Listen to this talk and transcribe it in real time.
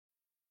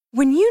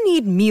When you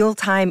need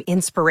mealtime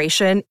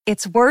inspiration,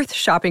 it's worth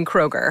shopping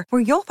Kroger,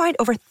 where you'll find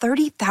over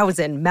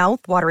 30,000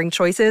 mouth-watering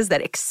choices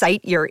that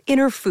excite your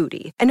inner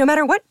foodie. And no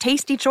matter what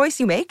tasty choice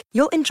you make,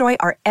 you'll enjoy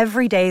our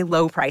everyday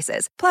low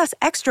prices, plus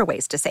extra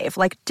ways to save,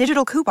 like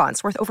digital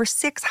coupons worth over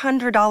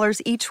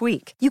 $600 each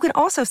week. You can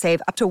also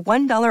save up to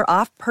 $1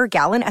 off per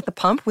gallon at the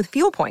pump with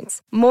fuel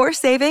points. More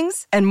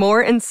savings and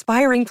more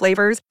inspiring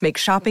flavors make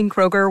shopping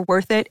Kroger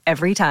worth it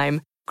every time.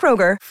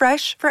 Kroger,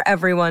 fresh for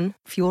everyone.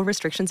 Fuel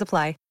restrictions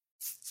apply.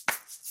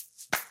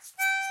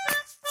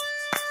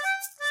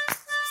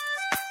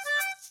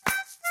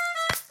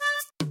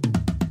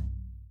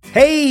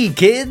 Hey,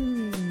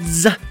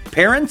 kids!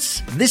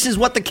 Parents, this is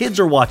What the Kids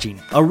Are Watching,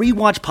 a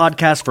rewatch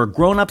podcast for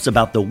grown-ups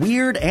about the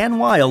weird and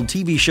wild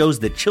TV shows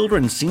that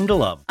children seem to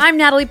love. I'm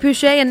Natalie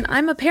Pouchet, and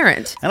I'm a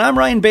parent. And I'm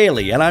Ryan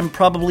Bailey, and I'm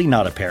probably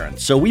not a parent.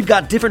 So we've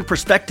got different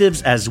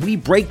perspectives as we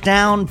break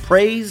down,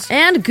 praise,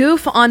 and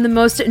goof on the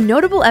most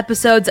notable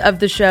episodes of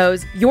the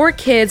shows your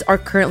kids are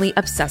currently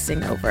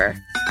obsessing over.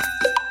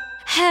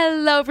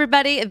 Hello,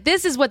 everybody.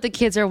 This is What the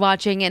Kids Are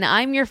Watching, and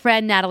I'm your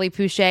friend, Natalie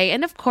Pouchet,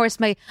 and of course,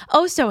 my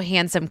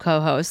oh-so-handsome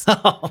co-host.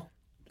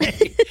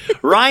 Hey,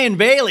 Ryan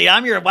Bailey,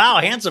 I'm your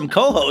handsome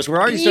co-host. We're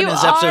already starting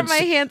this episode. You are my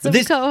handsome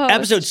this co-host. This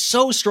episode's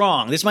so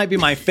strong. This might be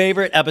my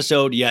favorite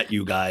episode yet,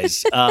 you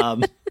guys.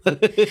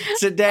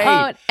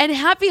 Today. And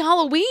happy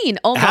Halloween,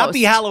 almost.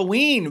 Happy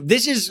Halloween.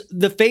 This is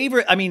the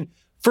favorite. I mean,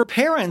 for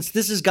parents,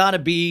 this has got to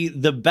be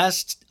the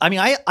best. I mean,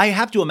 I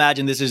have to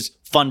imagine this is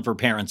fun for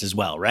parents as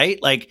well, right?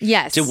 Like,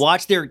 yes. To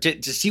watch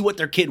to see what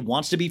their kid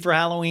wants to be for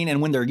Halloween.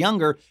 And when they're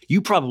younger,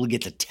 you probably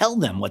get to tell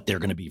them what they're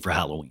going to be for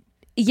Halloween.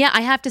 Yeah, I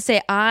have to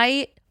say,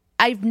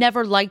 I've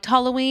never liked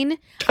Halloween.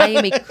 I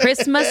am a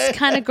Christmas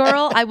kind of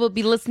girl. I will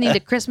be listening to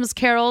Christmas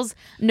carols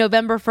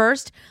November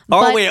 1st.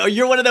 Oh, wait,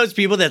 you're one of those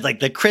people that's like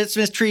the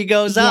Christmas tree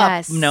goes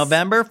up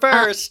November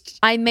 1st.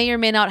 I may or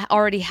may not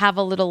already have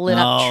a little lit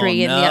up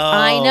tree.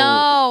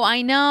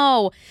 I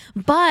know.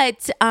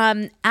 But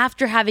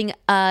after having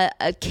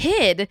a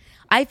kid,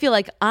 I feel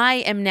like I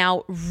am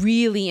now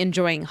really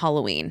enjoying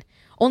Halloween.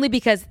 Only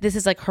because this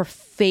is like her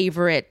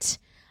favorite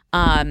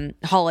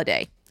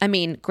holiday. I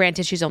mean,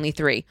 granted, she's only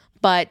 3,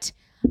 but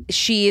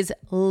she's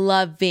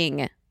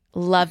loving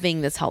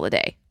this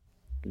holiday.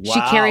 Wow.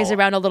 She carries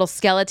around a little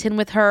skeleton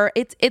with her.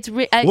 It's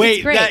great. I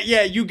think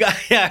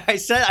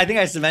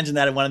I mentioned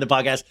that in one of the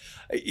podcasts.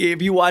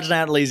 If you watch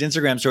Natalie's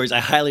Instagram stories, I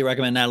highly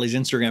recommend Natalie's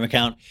Instagram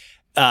account.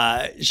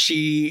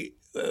 She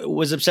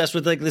was obsessed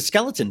with like the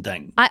skeleton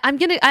thing.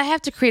 I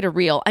have to create a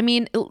reel. I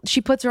mean,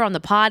 she puts her on the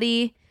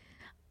potty.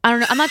 I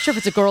don't know. I'm not sure if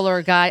it's a girl or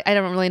a guy. I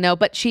don't really know.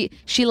 But she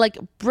like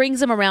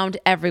brings him around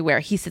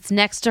everywhere. He sits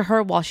next to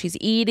her while she's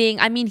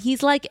eating. I mean,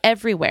 he's like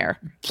everywhere.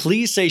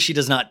 Please say she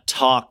does not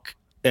talk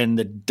and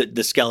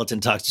the skeleton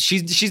talks.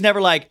 She's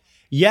never like,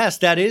 yes,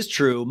 that is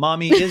true.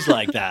 Mommy is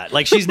like that.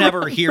 Like she's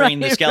never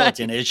hearing the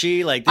skeleton, is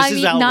she? Like this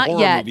is how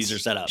horror movies are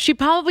set up. She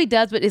probably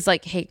does, but is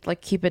like, hey,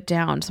 like keep it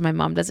down so my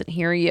mom doesn't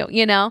hear you.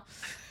 You know?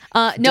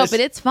 But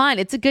it's fine.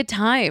 It's a good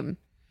time.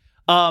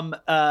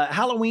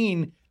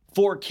 Halloween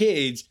for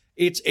kids.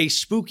 It's a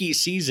spooky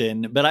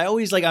season, but I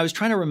always I was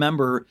trying to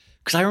remember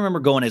because I remember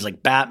going as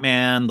like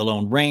Batman, the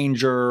Lone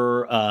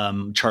Ranger,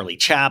 Charlie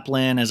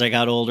Chaplin as I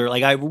got older.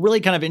 Like I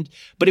really kind of,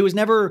 but it was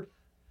never,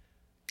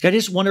 I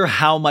just wonder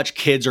how much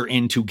kids are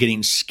into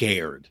getting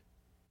scared.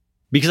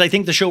 Because I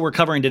think the show we're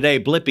covering today,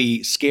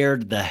 Blippi,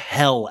 scared the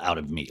hell out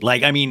of me.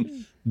 Like, I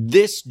mean,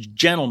 this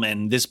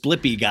gentleman, this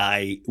Blippi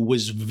guy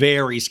was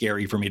very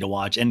scary for me to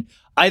watch. And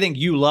I think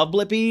you love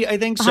Blippi, I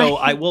think. So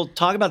I will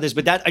talk about this.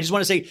 But I just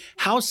want to say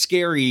how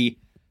scary,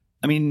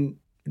 I mean,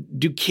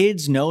 do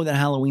kids know that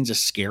Halloween's a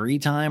scary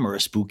time or a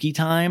spooky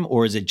time?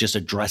 Or is it just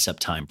a dress up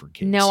time for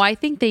kids? No, I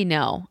think they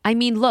know. I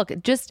mean, look,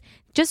 just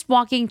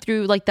walking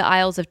through like the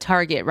aisles of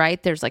Target,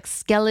 right? There's like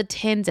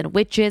skeletons and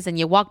witches and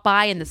you walk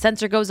by and the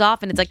sensor goes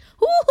off and it's like,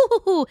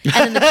 ooh, and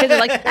then the kids are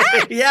like,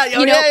 ah!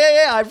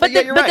 yeah. But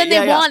then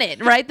they want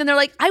it, right? Then they're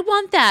like, I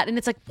want that. And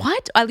it's like,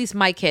 what? At least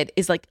my kid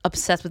is like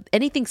obsessed with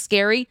anything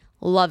scary,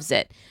 loves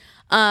it.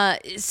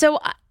 So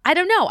I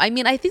don't know. I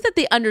mean, I think that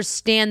they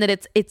understand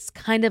that it's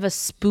kind of a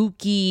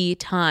spooky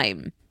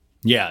time.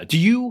 Yeah. Do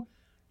you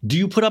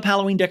put up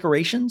Halloween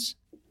decorations?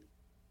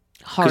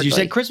 Hardly. Because you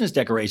said Christmas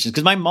decorations.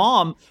 Because my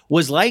mom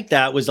was like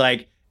that. Was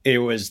like it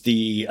was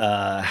the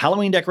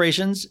Halloween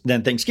decorations,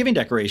 then Thanksgiving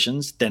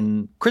decorations,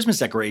 then Christmas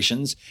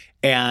decorations,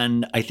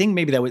 and I think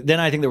maybe that was. Then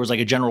I think there was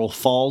like a general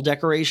fall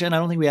decoration. I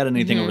don't think we had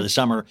anything over the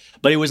summer,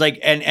 but it was like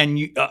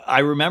I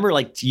remember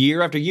like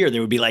year after year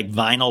there would be like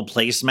vinyl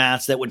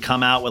placemats that would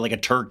come out with like a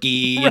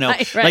turkey,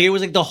 right. Like it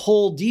was like the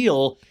whole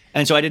deal.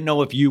 And so I didn't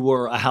know if you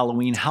were a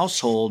Halloween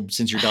household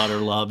since your daughter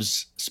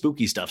loves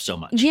spooky stuff so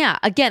much. Yeah.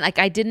 Again, like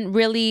I didn't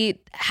really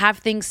have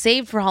things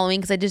saved for Halloween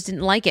because I just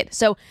didn't like it.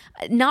 So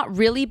not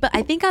really, but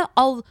I think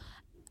I'll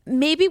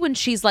maybe when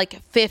she's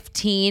like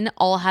 15,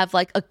 I'll have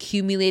like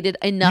accumulated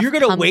enough. You're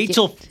going to wait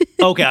till,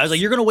 okay. I was like,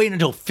 you're going to wait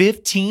until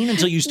 15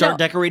 until you start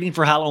decorating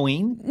for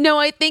Halloween? No,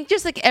 I think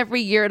just like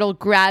every year it'll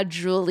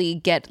gradually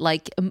get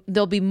like,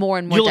 there'll be more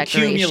and more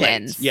decorations.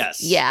 Accumulate.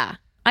 Yes. Yeah.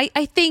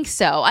 I think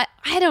so.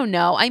 I don't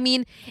know. I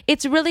mean,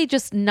 it's really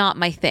just not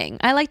my thing.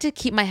 I like to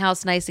keep my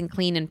house nice and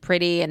clean and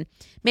pretty and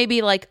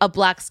maybe like a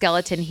black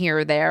skeleton here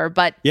or there.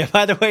 But yeah,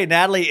 by the way,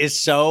 Natalie is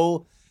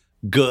so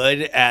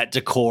good at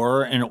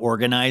decor and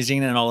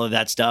organizing and all of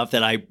that stuff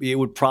that it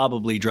would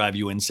probably drive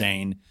you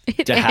insane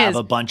to have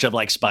a bunch of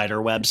like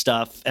spider web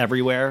stuff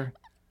everywhere.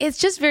 It's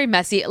just very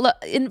messy. Look,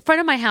 in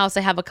front of my house,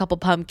 I have a couple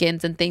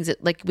pumpkins and things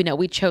that like,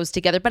 we chose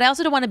together. But I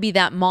also don't want to be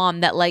that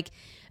mom that like,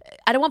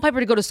 I don't want Piper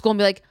to go to school and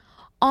be like,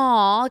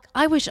 "Aw,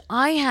 I wish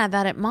I had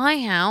that at my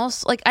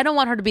house." Like, I don't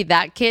want her to be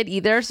that kid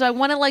either. So I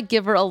want to like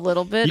give her a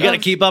little bit. You got to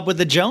keep up with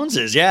the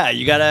Joneses. Yeah,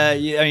 you got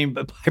to, I mean,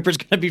 Piper's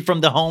going to be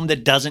from the home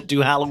that doesn't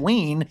do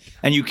Halloween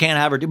and you can't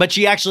have her do, but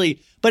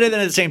then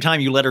at the same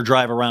time, you let her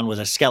drive around with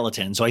a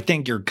skeleton. So I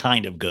think you're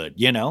kind of good,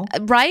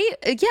 Right?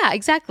 Yeah,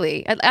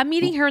 exactly. I'm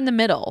meeting her in the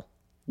middle.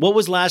 What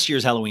was last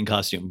year's Halloween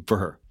costume for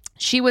her?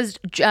 She was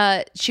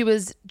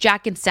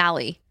Jack and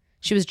Sally.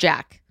 She was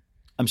Jack.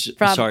 I'm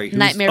sorry.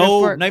 Nightmare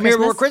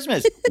Before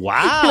Christmas.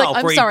 Wow.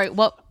 I'm sorry.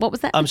 What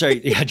was that? I'm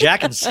sorry. Yeah,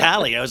 Jack and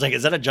Sally. I was like,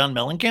 is that a John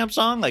Mellencamp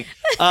song? Like,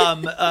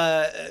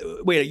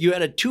 wait, you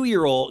had a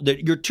 2-year-old.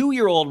 Your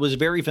 2-year-old was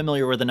very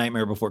familiar with The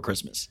Nightmare Before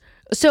Christmas.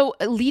 So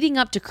leading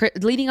up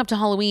to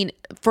Halloween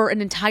for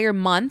an entire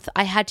month,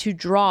 I had to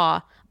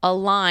draw a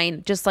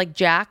line just like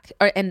Jack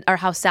or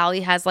how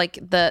Sally has like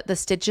the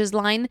stitches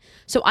line.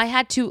 So I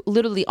had to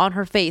literally on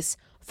her face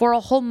for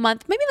a whole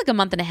month, maybe like a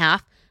month and a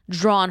half,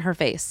 draw on her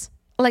face.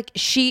 Like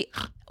she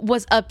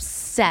was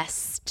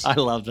obsessed. I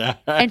love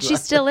that. And she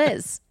still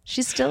is.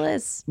 She still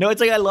is. No, it's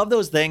like I love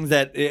those things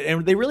that,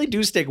 and they really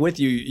do stick with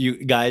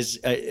you guys,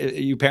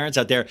 you parents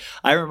out there.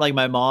 I remember like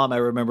my mom, I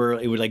remember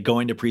it was like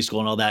going to preschool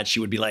and all that. She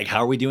would be like, "How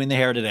are we doing the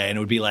hair today?" And it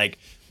would be like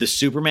the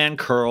Superman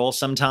curl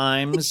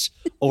sometimes,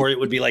 or it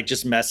would be like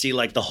just messy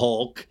like the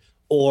Hulk,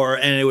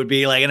 and it would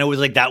be like, and it was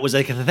like, that was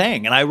like a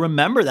thing. And I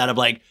remember that of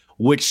like,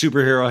 which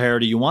superhero hair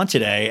do you want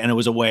today? And it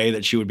was a way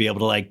that she would be able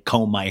to like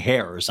comb my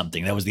hair or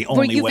something. That was the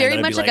only way. Were you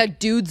very much like a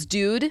dude's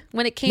dude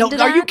when it came to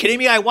that? Are you kidding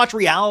me? I watch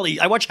reality.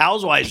 I watch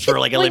Housewives for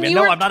like a living.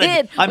 No, I'm not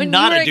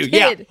a dude.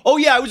 Yeah. Oh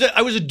yeah,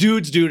 I was a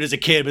dude's dude as a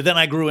kid, but then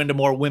I grew into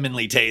more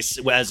womanly tastes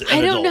as an adult.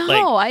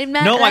 I don't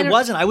know. I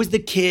wasn't. I was the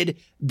kid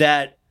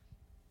that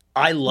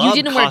I loved.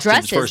 You didn't wear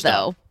dresses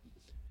though.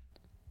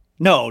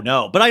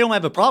 No, but I don't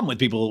have a problem with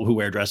people who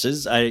wear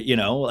dresses.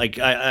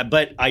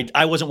 But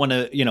I wasn't one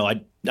to,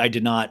 I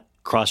did not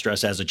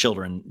cross-dress as a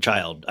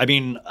child. I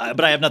mean,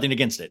 but I have nothing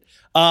against it.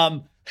 By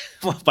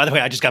the way,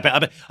 I just got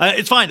back.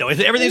 It's fine though.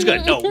 Everything's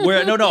good.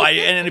 No.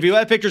 And if you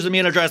have pictures of me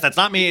in a dress, that's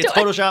not me. It's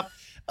Photoshop.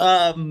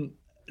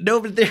 No,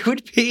 but there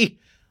would be.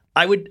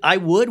 I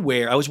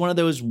was one of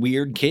those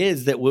weird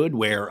kids that would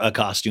wear a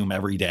costume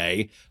every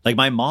day. Like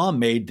my mom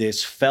made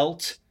this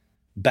felt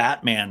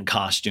Batman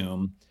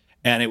costume,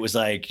 and it was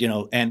like,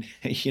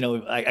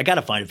 I got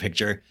to find a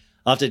picture.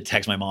 I'll have to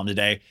text my mom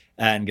today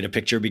and get a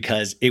picture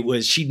because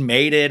she'd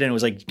made it and it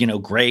was like,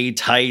 gray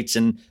tights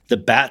and the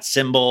bat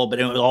symbol, but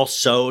it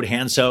was all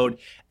hand sewed.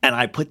 And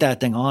I put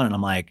that thing on and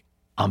I'm like,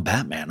 I'm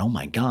Batman. Oh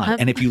my God.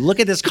 And if you look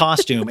at this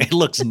costume, it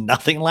looks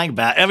nothing like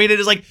Batman. I mean, it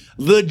is like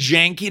the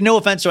janky, no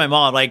offense to my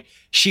mom. Like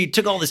she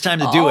took all this time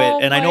to do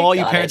it. And I know all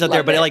you parents out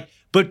there,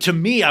 but to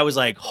me, I was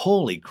like,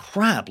 holy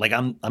crap. Like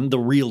I'm the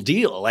real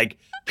deal. Like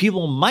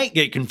people might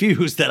get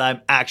confused that I'm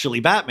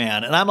actually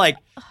Batman. And I'm like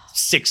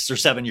 6 or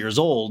 7 years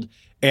old.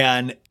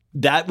 And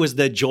that was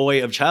the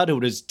joy of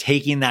childhood, is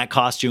taking that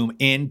costume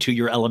into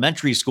your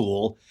elementary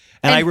school.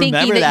 And I remember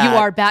thinking that you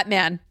are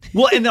Batman.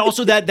 Well, and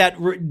also that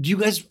do you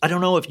guys, I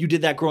don't know if you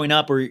did that growing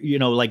up or,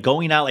 like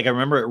going out, like I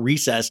remember at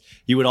recess,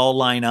 you would all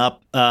line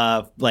up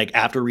like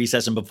after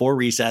recess and before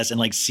recess and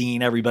like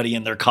seeing everybody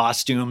in their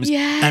costumes.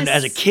 Yes. And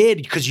as a kid,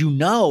 because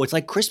it's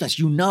like Christmas,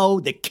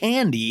 that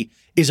candy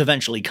is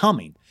eventually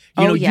coming.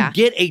 You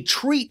get a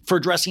treat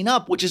for dressing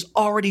up, which is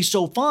already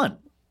so fun.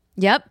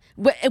 Yep.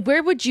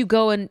 Where would you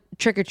go and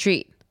trick or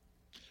treat?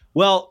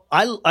 Well,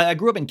 I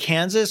grew up in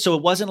Kansas, so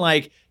it wasn't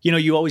like,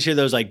 you always hear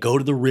those like go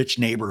to the rich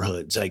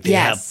neighborhoods, like they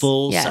have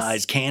full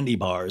size candy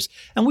bars.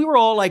 And we were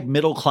all like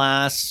middle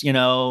class,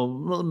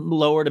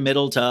 lower to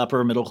middle to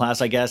upper middle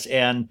class, I guess.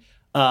 And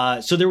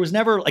so there was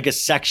never like a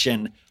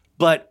section,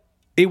 but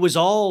it was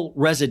all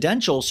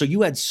residential. So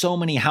you had so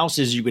many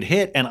houses you could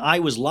hit. And I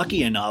was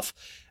lucky enough,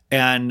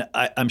 and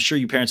I'm sure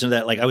you parents know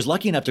that, like I was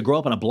lucky enough to grow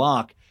up on a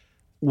block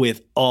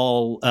with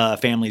all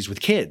families with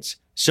kids.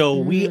 So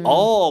we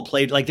all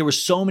played, like there were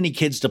so many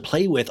kids to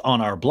play with on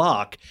our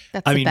block.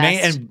 That's the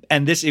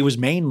best. It was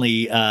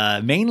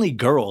mainly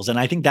girls. And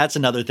I think that's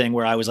another thing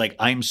where I was like,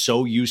 I'm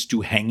so used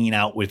to hanging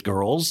out with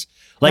girls.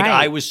 Like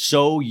I was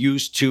so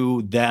used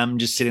to them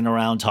just sitting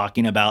around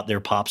talking about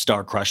their pop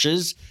star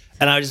crushes.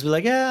 And I would just be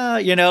like, yeah,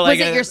 like.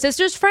 Was it your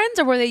sister's friends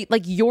or were they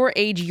like your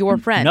age, your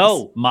friends?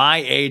 No, my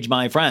age,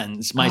 my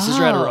friends. My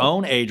sister had her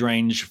own age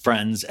range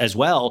friends as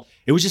well.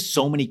 It was just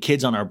so many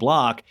kids on our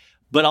block.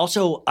 But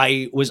also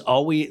it was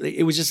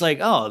just like,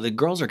 oh, the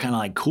girls are kind of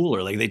like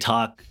cooler. Like they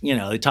talk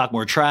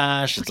more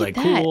trash. It's like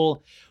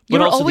cool. But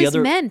You're also always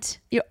meant.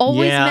 You're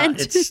always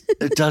meant.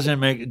 It doesn't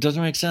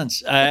make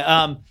sense.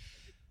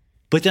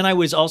 But then I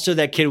was also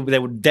that kid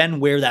that would then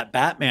wear that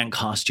Batman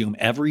costume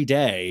every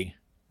day,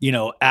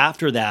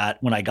 after that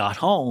when I got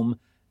home.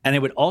 And I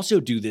would also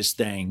do this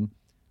thing,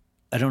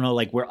 I don't know,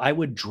 like where I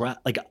would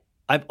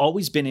I've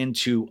always been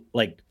into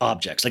like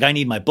objects. Like I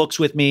need my books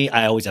with me.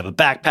 I always have a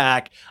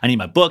backpack. I need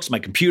my books, my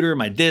computer,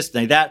 my this,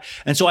 my that.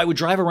 And so I would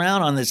drive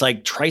around on this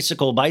like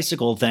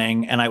bicycle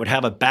thing, and I would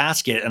have a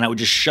basket, and I would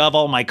just shove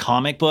all my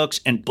comic books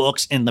and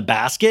books in the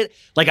basket.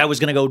 Like I was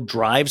going to go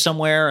drive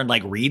somewhere and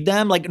like read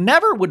them. Like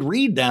never would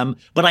read them,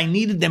 but I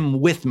needed them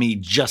with me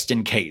just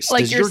in case.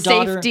 Like Does your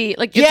daughter, safety.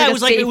 Like yeah, it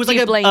was like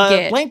a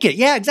blanket. Blanket.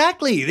 Yeah,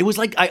 exactly. It was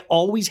like I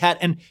always had,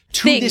 and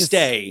to this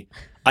day,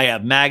 I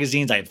have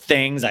magazines, I have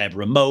things, I have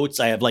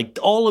remotes, I have like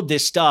all of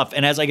this stuff.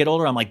 And as I get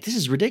older, I'm like, this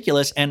is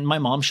ridiculous. And my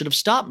mom should have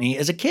stopped me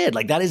as a kid.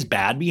 Like that is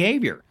bad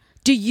behavior.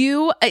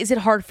 Is it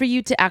hard for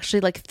you to actually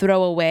like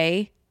throw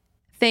away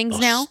things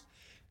now?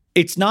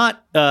 It's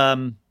not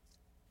a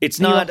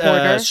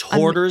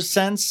hoarder's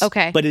sense.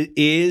 Okay. But it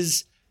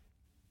is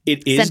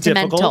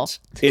difficult.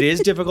 It is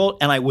difficult.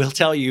 And I will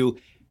tell you,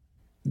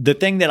 the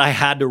thing that I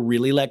had to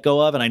really let go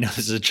of, and I know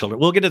this is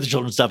we'll get to the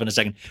children's stuff in a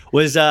second,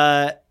 was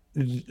I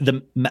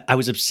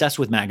was obsessed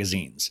with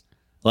magazines,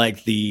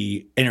 like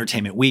the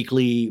Entertainment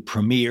Weekly,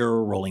 Premiere,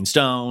 Rolling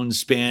Stone,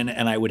 Spin,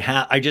 and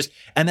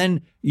and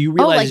then you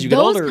realize as you get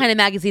older, those kind of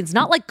magazines,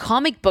 not like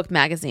comic book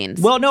magazines.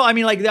 Well, no, I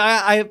mean like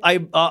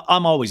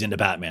I'm always into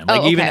Batman,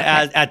 like even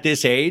at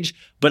this age,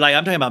 but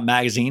I'm talking about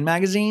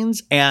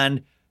magazines,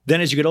 and then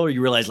as you get older,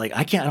 you realize like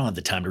I don't have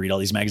the time to read all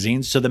these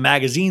magazines. So the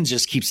magazines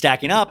just keep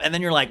stacking up. And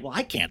then you're like, well,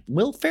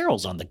 Will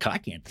Ferrell's on I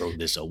can't throw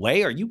this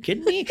away. Are you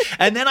kidding me?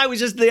 And then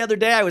the other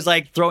day I was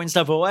like throwing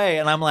stuff away,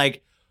 and I'm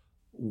like,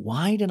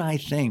 why did I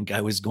think I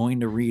was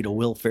going to read a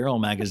Will Ferrell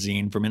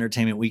magazine from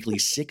Entertainment Weekly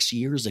 6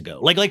 years ago?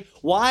 Like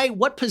why,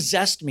 what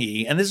possessed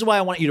me? And this is why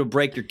I want you to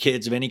break your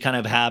kids of any kind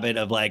of habit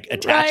of like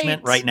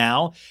attachment right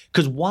now.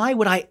 Because why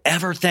would I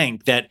ever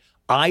think that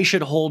I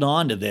should hold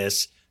on to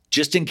this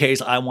just in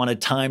case I want to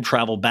time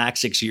travel back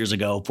 6 years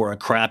ago for a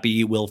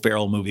crappy Will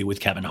Ferrell movie with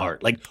Kevin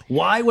Hart? Like,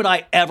 why would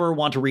I ever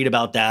want to read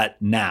about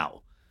that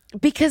now?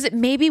 Because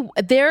maybe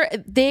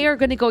they are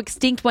going to go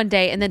extinct one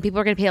day, and then people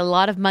are going to pay a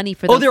lot of money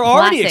for those. Oh, they're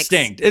already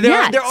extinct.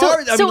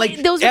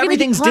 Those are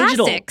everything's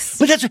digital.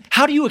 But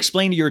how do you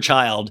explain to your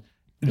child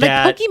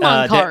that, like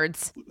Pokemon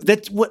cards?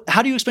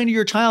 How do you explain to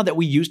your child that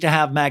we used to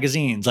have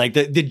magazines? Like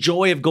the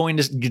joy of going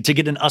to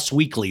get an Us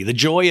Weekly, the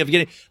joy of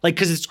getting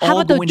because it's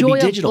all going to be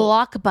digital.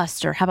 How about the joy of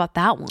Blockbuster? How about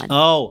that one?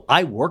 Oh,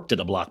 I worked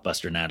at a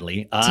Blockbuster,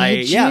 Natalie.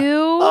 Did you?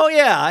 Oh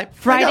yeah.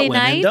 Friday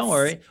nights. Don't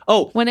worry.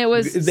 Oh, when it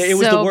was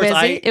the worst.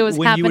 Busy. It was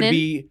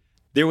happening.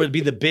 There would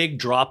be the big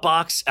drop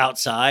box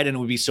outside, and it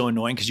would be so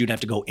annoying because you'd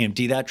have to go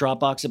empty that drop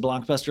box at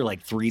Blockbuster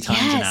like 3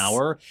 times an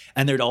hour.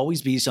 And there'd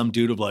always be some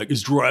dude of like,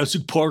 is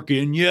Jurassic Park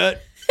in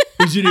yet?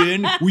 Is it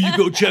in? Will you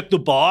go check the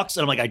box?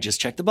 And I'm like, I just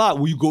checked the box.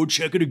 Will you go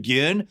check it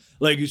again?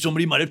 Like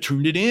somebody might have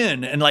turned it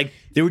in. And like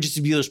there would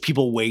just be those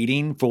people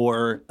waiting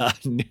for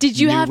Did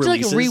you have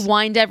releases. To like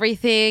rewind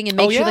everything and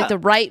make sure like the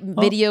right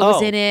video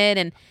was in it?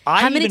 And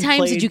how many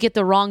times did you get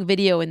the wrong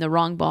video in the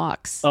wrong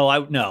box? Oh,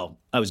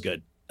 I was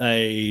good.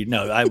 You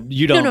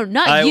don't. No,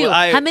 not you.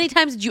 How many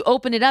times did you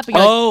open it up and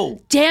you're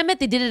like, damn it,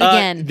 they did it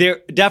again?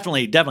 There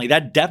definitely.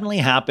 That definitely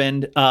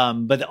happened.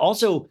 But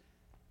also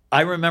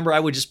I remember I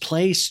would just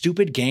play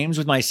stupid games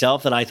with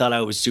myself that I thought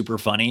I was super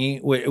funny.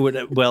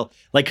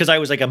 Because I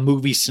was like a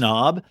movie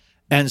snob.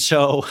 And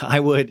so I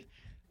would,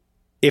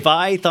 if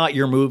I thought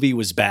your movie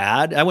was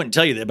bad, I wouldn't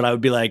tell you that, but I would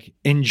be like,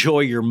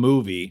 enjoy your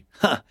movie.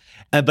 Huh.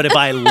 But if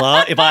I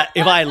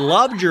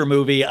loved your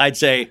movie, I'd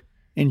say,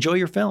 enjoy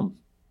your film.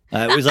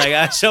 It was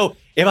like, so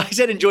if I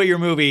said enjoy your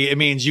movie, it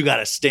means you got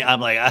to stay.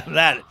 I'm like,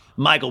 that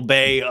Michael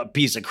Bay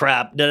piece of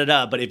crap,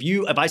 But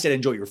if I said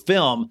enjoy your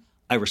film,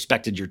 I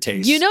respected your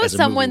taste. You know, as a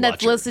someone movie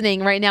that's watcher.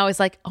 listening right now is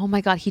like, oh my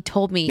God, he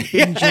told me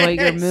enjoy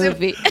your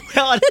movie.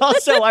 Well, and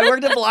also I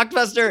worked at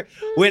Blockbuster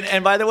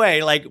and by the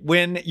way, like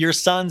when your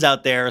sons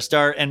out there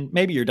and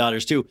maybe your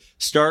daughters too,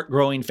 start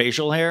growing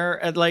facial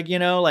hair at like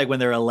when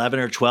they're 11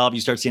 or 12,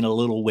 you start seeing a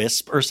little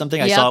wisp or something.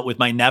 I saw it with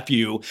my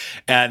nephew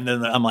and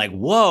then I'm like,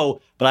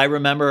 whoa. But I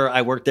remember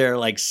I worked there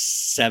like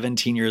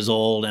 17 years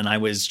old and I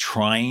was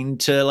trying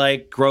to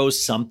like grow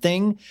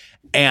something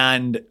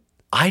and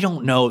I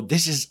don't know.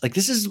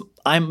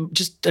 I'm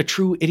just a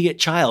true idiot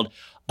child.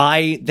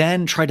 I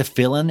then tried to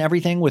fill in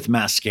everything with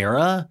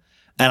mascara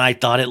and I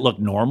thought it looked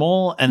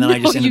normal. And then I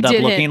just ended up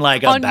looking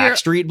like a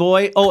Backstreet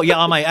Boy. Oh yeah,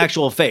 on my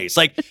actual face.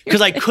 Like,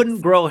 cause I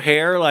couldn't grow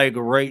hair like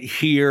right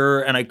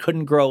here and I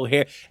couldn't grow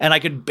hair and I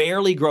could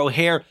barely grow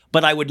hair,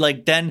 but I would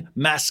like then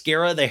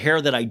mascara the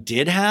hair that I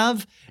did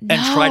have and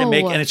try to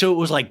make, and so it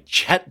was like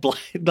jet black.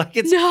 Like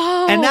it's,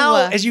 and now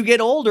as you get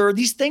older,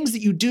 these things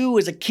that you do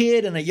as a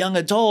kid and a young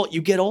adult,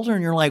 you get older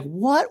and you're like,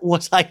 what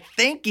was I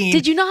thinking?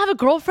 Did you not have a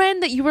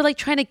girlfriend that you were like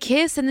trying to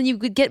kiss and then you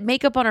could get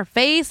makeup on her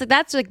face? Like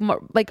that's like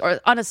more, like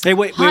or on a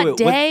hot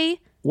day.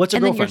 What's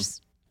a girlfriend?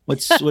 What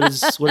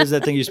is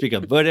that thing you speak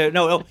of? But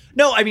no.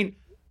 I mean,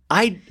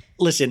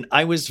 listen,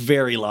 I was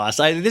very lost.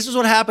 This is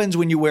what happens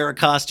when you wear a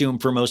costume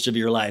for most of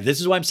your life. This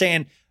is why I'm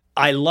saying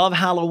I love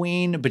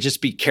Halloween, but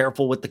just be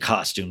careful with the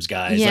costumes,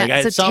 guys. Yeah,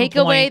 like so take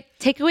away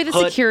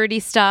the security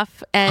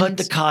stuff and put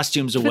the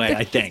costumes away.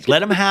 I think let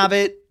them have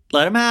it,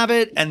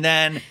 and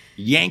then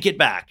yank it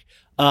back.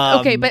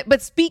 Okay,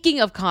 but speaking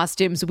of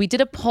costumes, we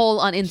did a poll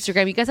on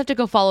Instagram. You guys have to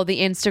go follow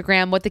the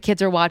Instagram, what the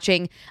kids are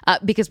watching,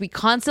 because we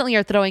constantly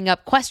are throwing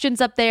up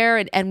questions up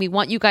there, and we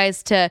want you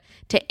guys to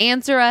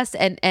answer us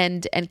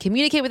and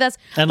communicate with us.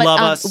 Love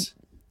us.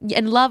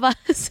 And love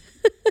us,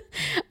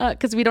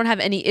 because we don't have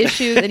any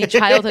issues, any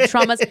childhood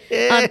traumas.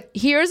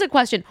 Here's a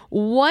question.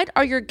 What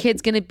are your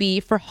kids going to be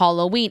for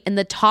Halloween? And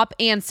the top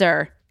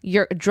answer...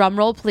 Your drum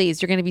roll,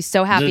 please. You're going to be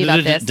so happy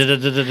about this. Bluey.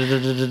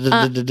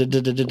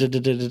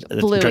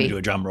 Trying to do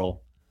a drum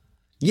roll.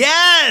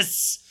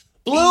 Yes,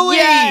 Bluey.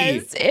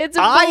 Yes, it's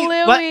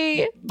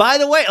Bluey. By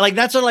the way, like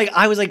that's what like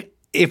I was like,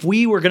 if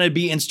we were going to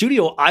be in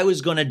studio, I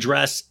was going to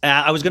dress.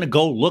 I was going to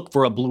go look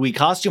for a Bluey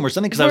costume or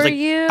something because I was like,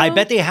 I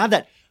bet they have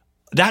that.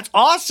 That's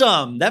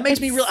awesome. That makes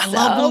me real. I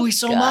love Bluey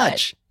so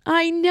much.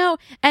 I know.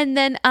 And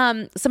then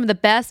some of the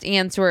best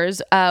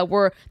answers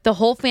were the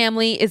whole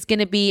family is going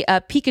to be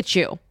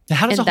Pikachu.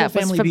 How does and the whole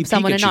family be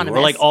someone Pikachu? Anonymous.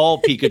 Or like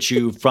all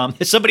Pikachu from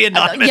somebody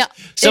anonymous?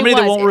 Somebody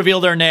that won't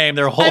reveal their name.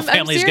 Their whole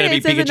family is going to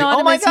be Pikachu.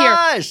 Oh my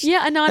gosh. Here.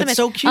 Yeah, anonymous. That's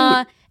so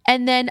cute.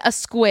 And then a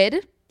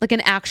squid, like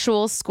an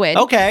actual squid.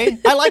 Okay.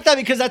 I like that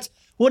because I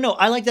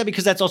like that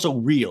because that's also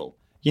real.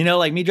 You know,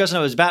 like me dressing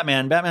up as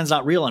Batman. Batman's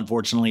not real,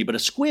 unfortunately, but a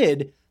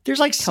squid, there's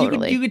like,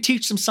 you could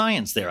teach some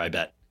science there, I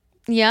bet.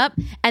 Yep.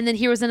 And then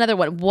here was another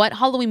one. What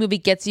Halloween movie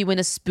gets you in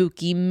a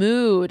spooky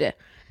mood?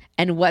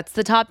 And what's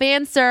the top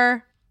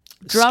answer?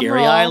 Drum Scary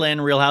roll.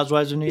 Island, Real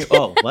Housewives of New York.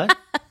 Oh, what?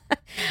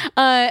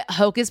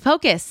 Hocus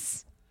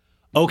Pocus.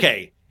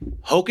 Okay.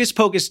 Hocus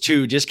Pocus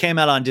 2 just came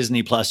out on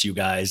Disney Plus, you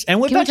guys.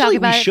 And Can we talk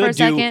about it for a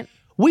second?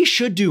 We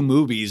should do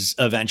movies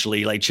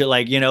eventually, these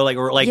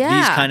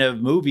kind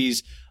of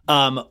movies.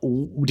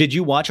 Did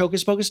you watch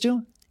Hocus Pocus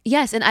 2?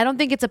 Yes, and I don't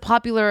think it's a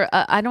popular.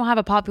 I don't have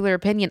a popular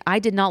opinion. I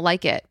did not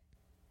like it.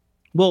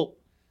 Well,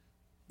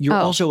 you're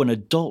also an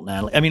adult,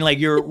 Natalie. I mean, like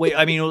you're. Wait,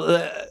 I mean,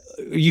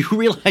 you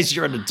realize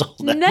you're an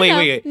adult.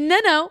 Wait.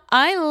 No.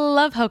 I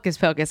love Hocus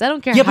Pocus. I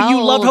don't care. Yeah, but you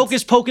loved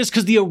Hocus Pocus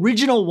because the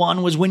original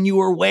one was when you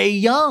were way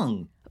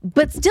young.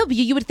 But still,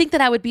 you would think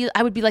that I would be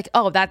like,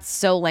 oh, that's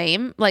so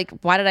lame. Like,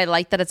 why did I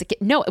like that as a kid?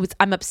 No,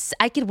 I'm upset.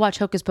 I could watch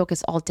Hocus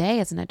Pocus all day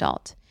as an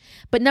adult.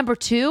 But number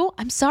 2,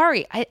 I'm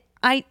sorry,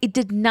 it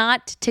did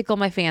not tickle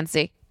my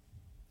fancy.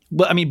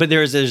 Well, I mean, but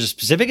there's a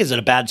specific. Is it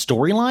a bad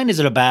storyline? Is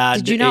it a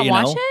bad? Did you not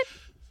watch it?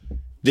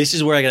 This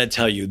is where I got to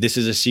tell you. This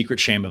is a secret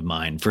shame of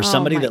mine. For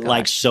somebody that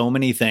likes so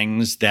many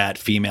things that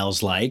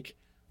females like,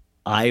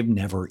 I've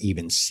never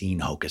even seen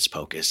Hocus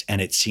Pocus, and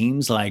it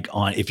seems like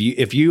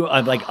if you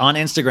like on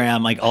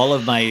Instagram, like all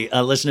of my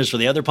listeners for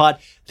the other pod,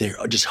 they're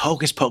just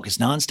Hocus Pocus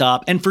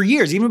nonstop. And for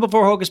years, even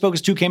before Hocus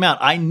Pocus 2 came out,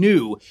 I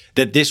knew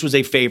that this was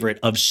a favorite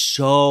of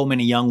so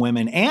many young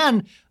women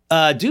and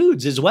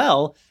dudes as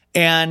well.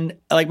 And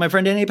like my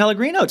friend Danny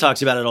Pellegrino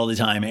talks about it all the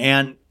time.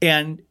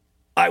 And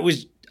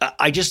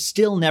I just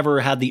still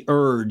never had the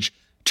urge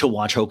to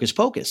watch Hocus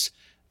Pocus.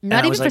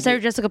 Not even for Sarah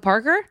Jessica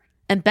Parker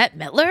and Bette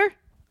Midler?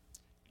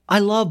 I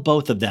love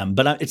both of them,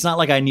 but it's not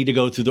like I need to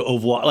go through the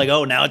overall, like,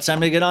 oh, now it's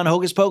time to get on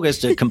Hocus Pocus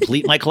to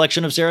complete my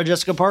collection of Sarah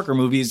Jessica Parker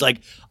movies.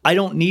 Like, I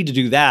don't need to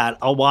do that.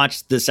 I'll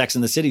watch the Sex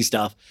and the City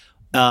stuff.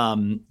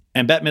 And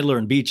Bette Midler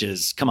and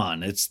Beaches, come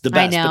on, it's the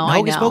best. I know, but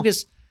Hocus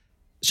Pocus,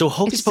 so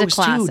Hocus Pocus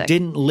 2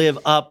 didn't live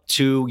up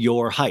to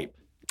your hype.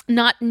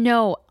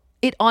 No,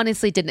 it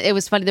honestly didn't. It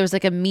was funny. There was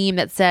like a meme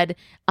that said,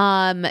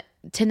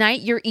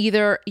 tonight you're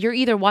either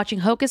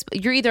watching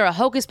you're either a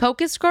Hocus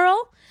Pocus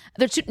girl.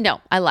 No,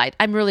 I lied.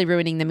 I'm really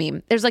ruining the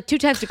meme. There's like 2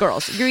 types of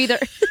girls. You're either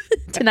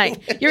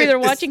tonight, you're either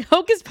watching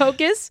Hocus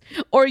Pocus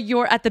or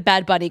you're at the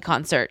Bad Bunny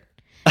concert.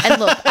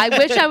 And look, I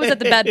wish I was at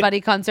the Bad Bunny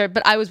concert,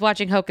 but I was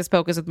watching Hocus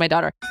Pocus with my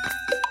daughter.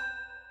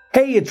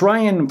 Hey, it's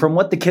Ryan from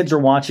What the Kids Are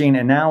Watching,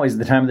 and now is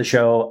the time of the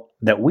show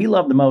that we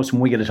love the most when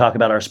we get to talk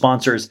about our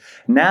sponsors.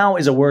 Now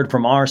is a word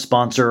from our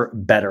sponsor,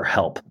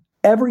 BetterHelp.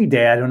 Every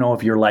day, I don't know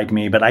if you're like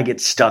me, but I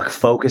get stuck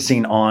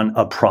focusing on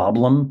a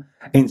problem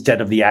instead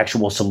of the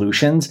actual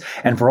solutions.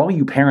 And for all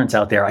you parents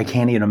out there, I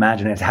can't even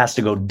imagine it has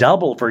to go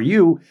double for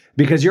you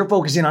because you're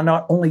focusing on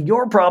not only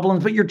your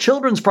problems, but your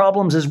children's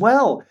problems as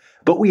well.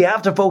 But we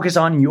have to focus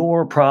on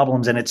your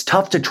problems, and it's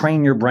tough to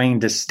train your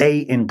brain to stay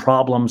in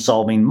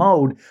problem-solving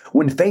mode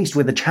when faced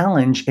with a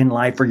challenge in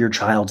life or your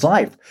child's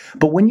life.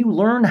 But when you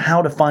learn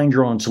how to find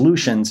your own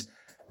solutions,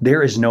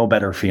 there is no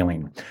better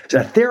feeling. So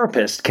a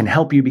therapist can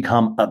help you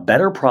become a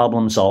better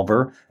problem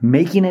solver,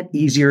 making it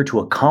easier to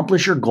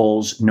accomplish your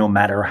goals no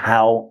matter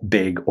how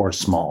big or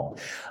small.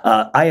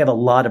 I have a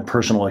lot of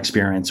personal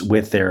experience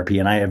with therapy,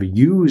 and I have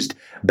used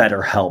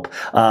BetterHelp.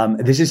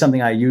 This is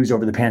something I used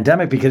over the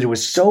pandemic because it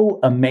was so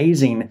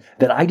amazing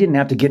that I didn't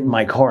have to get in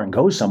my car and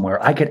go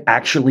somewhere. I could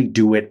actually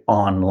do it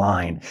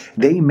online.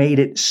 They made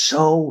it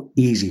so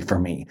easy for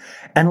me.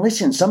 And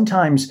listen,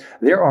 sometimes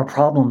there are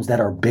problems that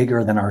are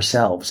bigger than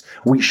ourselves.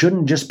 We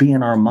shouldn't just be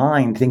in our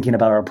mind thinking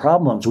about our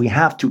problems. We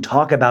have to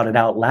talk about it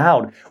out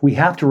loud. We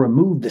have to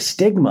remove the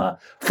stigma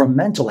from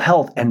mental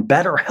health, and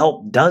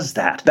BetterHelp does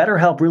that.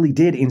 BetterHelp really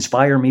did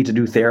inspire me to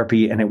do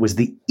therapy, and it was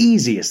the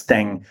easiest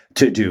thing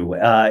to do.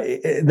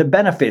 The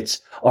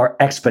benefits are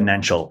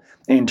exponential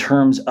in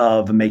terms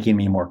of making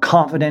me more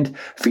confident,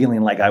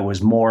 feeling like I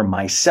was more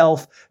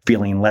myself,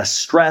 feeling less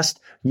stressed.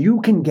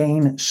 You can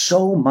gain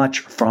so much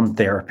from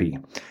therapy.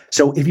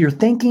 So if you're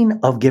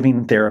thinking of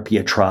giving therapy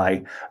a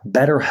try,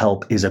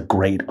 BetterHelp is a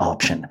great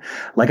option.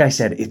 Like I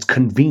said, it's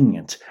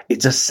convenient,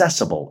 it's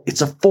accessible,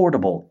 it's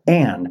affordable,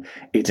 and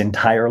it's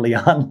entirely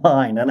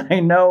online. And I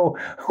know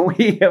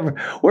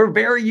we're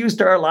very used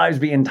to our lives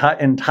being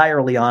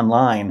entirely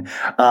online,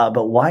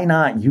 but why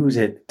not use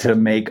it to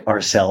make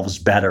ourselves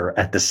better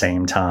at the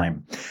same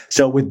time?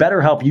 So with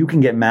BetterHelp, you can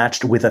get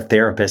matched with a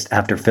therapist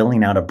after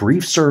filling out a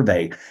brief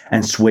survey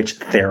and switch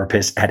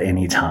therapists at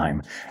any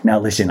time. Now,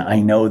 listen,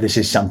 I know this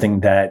is something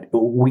that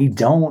we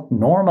don't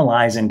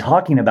normalize in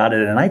talking about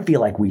it, and I feel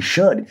like we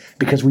should,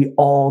 because we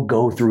all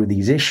go through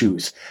these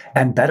issues,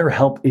 and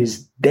BetterHelp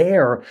is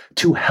there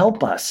to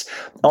help us.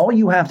 All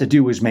you have to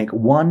do is make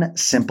one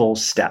simple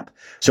step.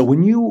 So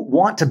when you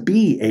want to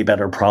be a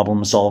better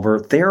problem solver,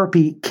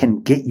 therapy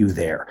can get you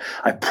there.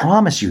 I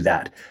promise you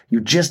that. You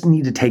just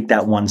need to take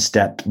that one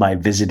step by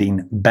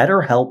visiting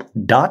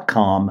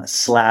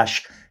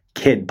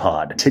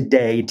betterhelp.com/KidPod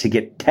today to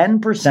get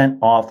 10%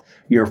 off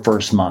your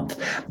first month.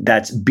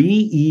 That's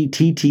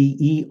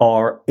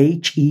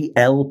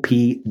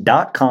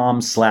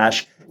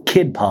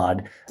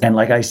BetterHelp.com/KidPod. And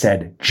like I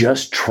said,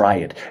 just try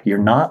it. You're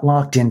not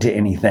locked into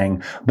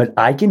anything, but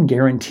I can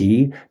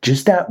guarantee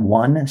just that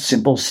one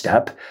simple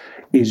step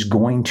is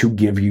going to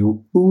give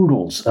you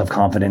oodles of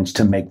confidence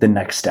to make the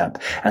next step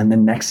and the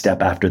next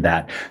step after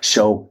that.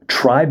 So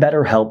try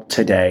BetterHelp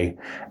today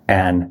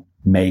and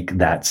make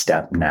that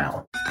step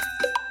now.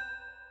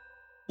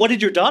 What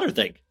did your daughter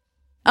think?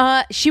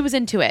 She was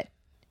into it.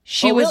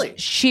 Really?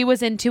 She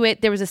was into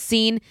it. There was a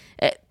scene.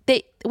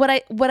 What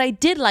I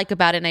did like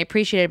about it, and I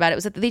appreciated about it,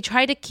 was that they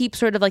tried to keep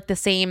sort of like the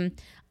same,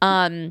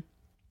 almost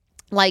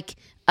like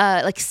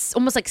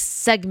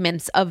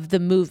segments of the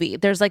movie.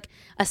 There's like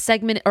a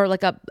segment or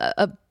like a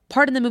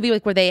part in the movie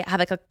like where they have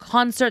like a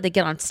concert, they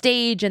get on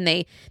stage and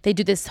they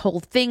do this whole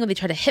thing where they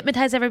try to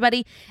hypnotize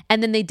everybody,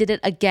 and then they did it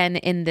again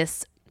in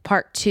this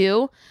part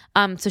 2.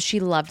 So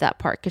she loved that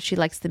part because she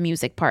likes the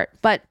music part.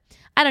 But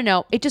I don't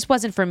know, it just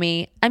wasn't for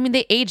me. I mean,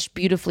 they aged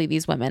beautifully,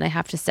 these women, I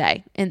have to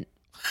say. And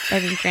I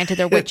mean, granted,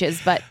 they're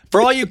witches, but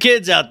for all you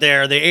kids out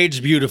there, they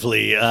aged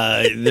beautifully.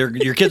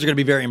 Your kids are going to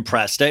be very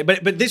impressed.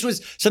 But this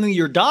was something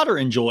your daughter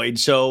enjoyed.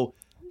 So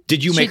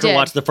did you make her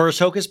watch the first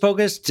Hocus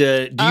Pocus? Do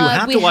you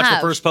have to watch the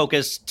first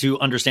Pocus to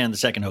understand the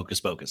second Hocus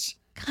Pocus?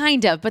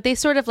 Kind of, but they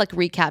sort of like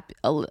recap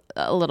a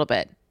little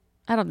bit.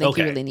 I don't think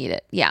you really need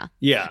it. Yeah.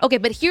 Yeah. Okay,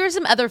 but here are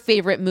some other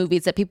favorite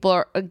movies that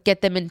people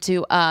get them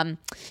into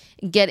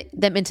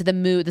the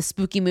mood, the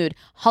spooky mood.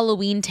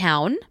 Halloween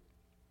Town.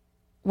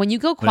 When you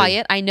go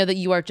quiet, I know that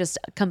you are just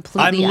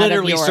completely. I'm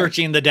literally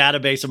searching the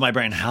database of my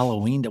brain.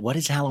 Halloween. What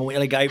is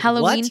Halloween?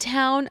 Halloween what?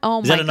 Town.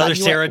 Oh my god! Is that another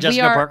Sarah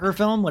Jessica Parker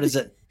film? What is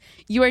it?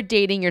 You are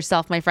dating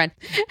yourself, my friend.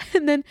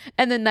 and then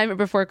Nightmare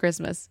Before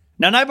Christmas.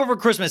 Now, Night Before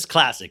Christmas,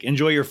 classic.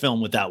 Enjoy your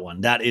film with that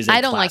one. That is a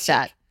I don't classic.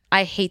 like that.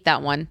 I hate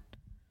that one.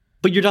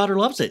 But your daughter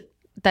loves it.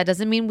 That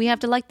doesn't mean we have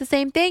to like the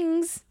same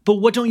things. But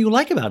what don't you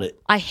like about it?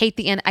 I hate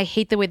the end. I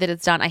hate the way that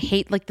it's done. I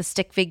hate like the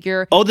stick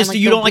figure. Oh,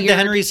 you don't like the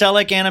Henry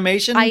Selick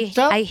animation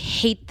stuff? I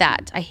hate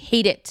that. I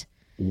hate it.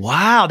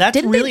 Wow, that's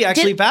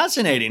actually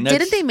fascinating.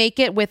 Didn't they make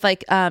it with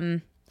like a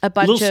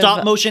bunch little of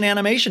stop motion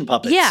animation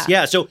puppets?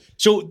 Yeah. So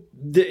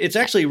it's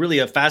actually really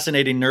a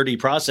fascinating nerdy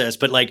process,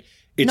 but like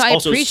it's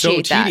also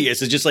so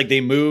tedious. It's just like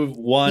they move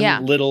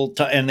one little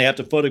and they have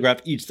to photograph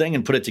each thing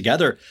and put it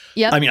together.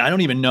 Yep. I mean, I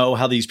don't even know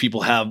how these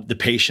people have the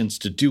patience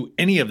to do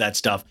any of that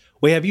stuff.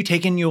 Wait, have you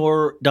taken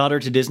your daughter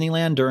to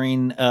Disneyland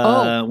during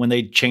when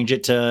they change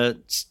it to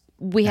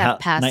we have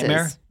passes.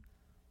 Nightmare?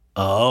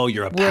 Oh,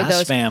 you're a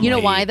pass family. You know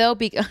why though?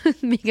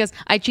 Because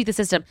I cheat the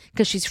system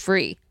because she's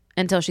free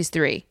until she's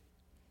 3.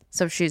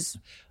 So she's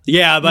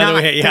by the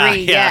way,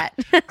 yet.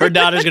 Her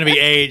daughter's gonna be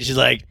 8. She's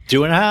like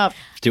 2.5.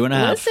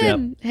 2.5.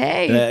 Listen, yep.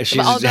 Hey,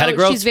 she's had a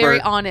growth she's very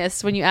spurt.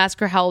 honest when you ask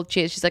her how old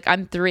she is. She's like,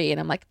 I'm 3, and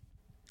I'm like,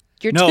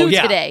 you're 2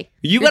 today.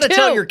 You got to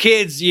tell your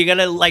kids. You got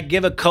to like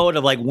give a code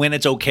of like when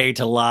it's okay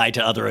to lie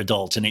to other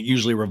adults, and it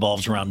usually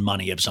revolves around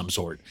money of some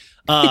sort.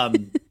 Wow,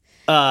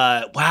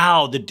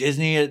 the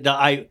Disney.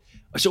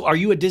 So are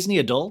you a Disney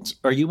adult?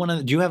 Are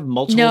you do you have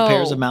multiple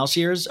pairs of mouse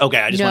ears? Okay,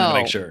 I just wanted to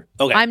make sure.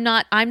 Okay. I'm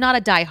not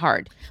a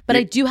diehard, but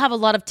I do have a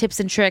lot of tips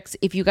and tricks.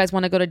 If you guys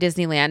want to go to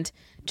Disneyland,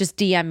 just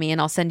DM me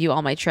and I'll send you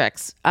all my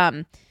tricks.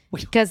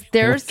 Because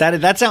there's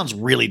that sounds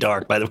really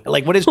dark, by the way.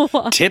 Like, what is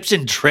tips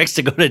and tricks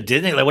to go to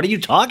Disney? Like, what are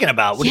you talking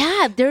about?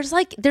 There's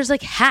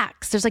like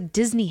hacks. There's like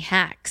Disney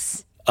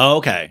hacks. Oh,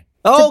 okay.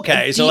 Oh,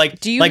 okay. So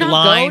do you like not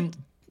line.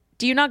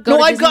 Do you not go?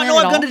 No, I've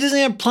gone to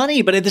Disneyland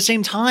plenty, but at the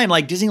same time,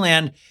 like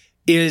Disneyland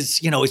is,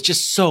 it's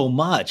just so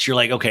much. You're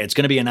like, okay, it's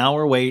going to be an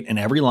hour wait in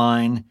every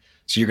line.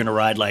 So you're going to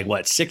ride like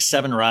what, 6,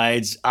 7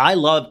 rides. I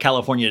love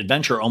California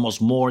Adventure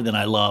almost more than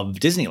I love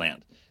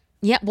Disneyland.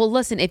 Yeah. Well,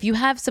 listen, if you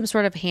have some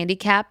sort of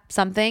handicap,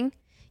 something,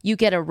 you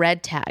get a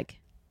red tag.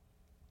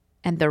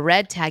 And the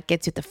red tag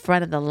gets you at the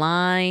front of the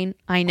line.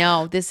 I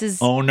know this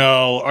is. Oh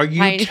no! Are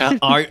you?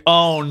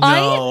 Oh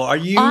no! Are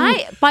you?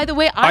 By the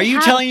way, are you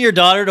telling your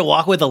daughter to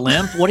walk with a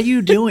limp? What are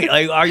you doing?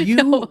 Are you?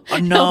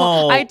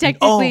 No. I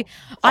technically.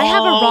 I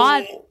have a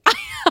rod.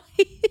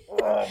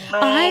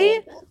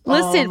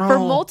 Listen for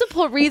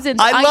multiple reasons.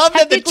 I love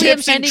that the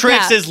tips and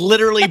tricks is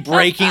literally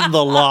breaking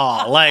the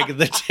law. Like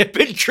the tip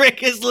and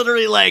trick is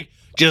literally like.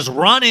 Just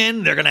run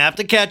in. They're gonna have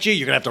to catch you.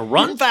 You're gonna have to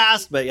run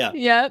fast. But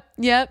yeah.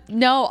 Yep.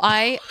 No,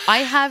 I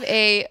have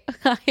a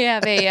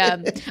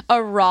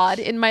rod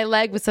in my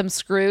leg with some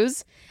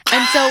screws,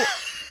 and so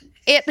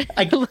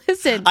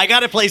listen. I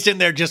got it placed in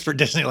there just for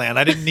Disneyland.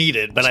 I didn't need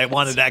it, but I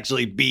wanted to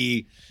actually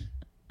be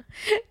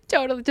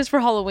totally just for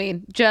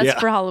Halloween.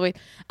 For Halloween.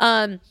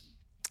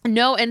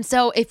 No, and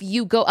so if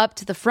you go up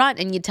to the front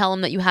and you tell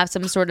them that you have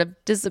some sort of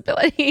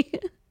disability.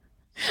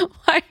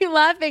 Why are you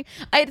laughing?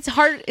 It's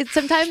hard.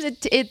 Sometimes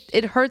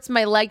it hurts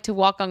my leg to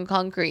walk on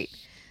concrete.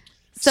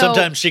 So,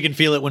 sometimes she can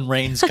feel it when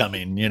rain's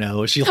coming.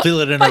 She'll feel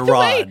it in her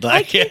rod.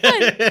 I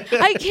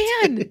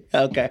can.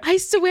 Okay. I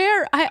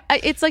swear.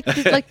 It's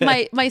like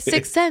my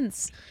sixth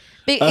sense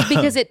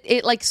because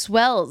it like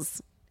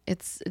swells.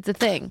 It's a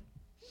thing.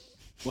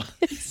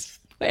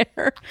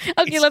 Where?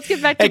 Okay, let's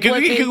get back to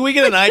Blippi. Can we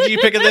get an IG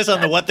pic of this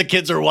on the What the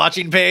Kids Are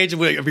Watching page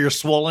of your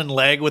swollen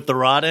leg with the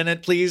rod in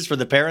it, please, for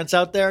the parents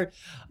out there?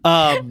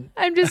 I'm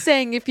just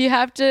saying, if you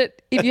have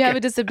a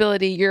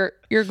disability,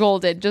 you're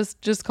golden.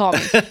 Just call me.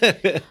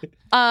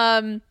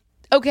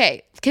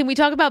 Okay, can we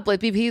talk about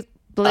Blippi?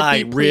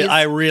 Please?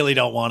 I really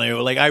don't want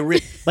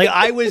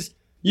to.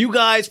 You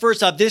guys.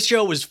 First off, this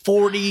show was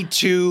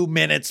 42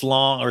 minutes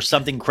long or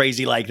something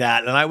crazy like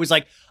that, and I was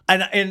like.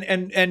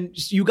 And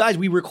you guys,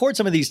 we record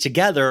some of these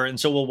together, and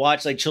so we'll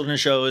watch like children's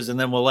shows, and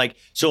then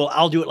so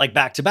I'll do it like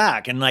back to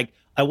back, and like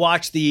I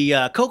watched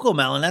the Coco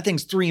Melon, that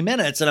thing's 3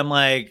 minutes, and I'm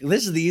like,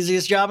 this is the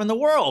easiest job in the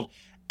world,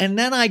 and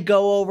then I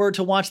go over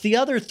to watch the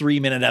other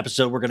 3-minute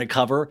episode we're going to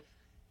cover.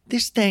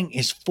 This thing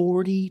is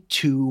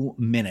 42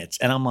 minutes,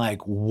 and I'm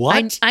like,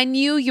 what? I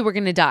knew you were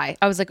going to die.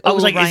 I was like,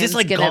 is this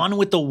like Gone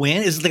with the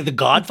Wind? Is it like the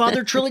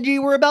Godfather trilogy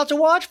we're about to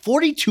watch?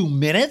 42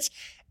 minutes,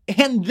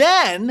 and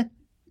then.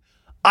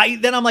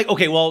 I'm like,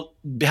 okay, well,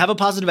 have a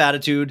positive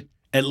attitude.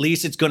 At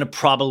least it's going to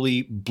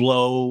probably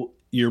blow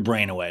your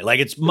brain away.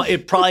 Like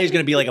it probably is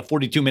going to be like a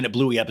 42-minute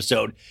Bluey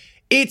episode.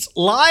 It's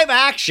live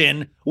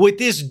action with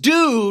this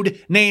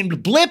dude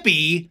named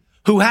Blippi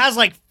who has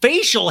like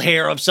facial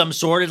hair of some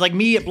sort. It's like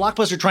me at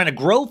Blockbuster trying to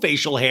grow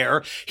facial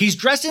hair. He's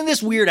dressed in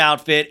this weird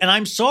outfit, and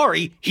I'm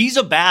sorry, he's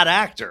a bad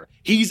actor.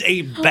 He's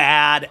a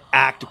bad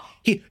actor.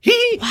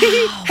 Hey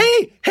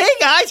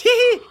guys,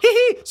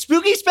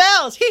 spooky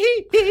spells.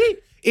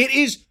 It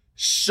is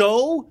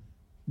so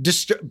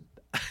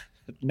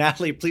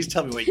Natalie, please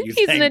tell me what you think.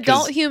 He's an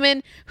adult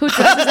human who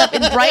dresses up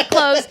in bright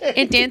clothes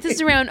and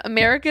dances around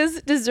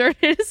America's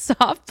deserted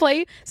soft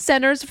play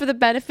centers for the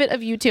benefit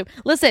of YouTube.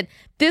 Listen,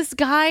 this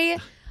guy,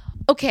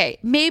 okay,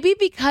 maybe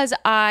because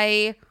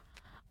I'd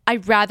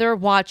rather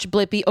watch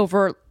Blippi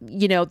over,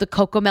 the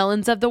Coco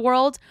Melons of the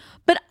world,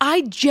 but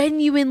I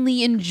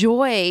genuinely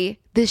enjoy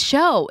this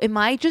show. Am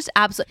I just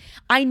absolutely?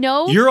 I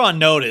know you're on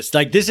notice.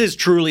 Like this is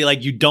truly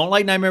like you don't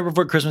like Nightmare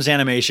Before Christmas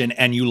animation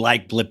and you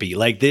like Blippi.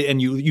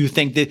 And you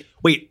think that.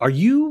 Wait, are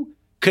you?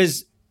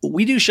 Because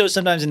we do shows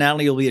sometimes, and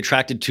Natalie will be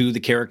attracted to the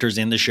characters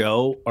in the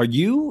show. Are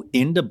you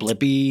into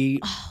Blippi?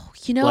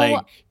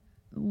 Oh,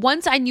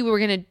 once I knew we were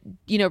gonna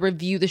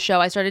review the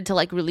show, I started to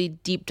like really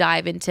deep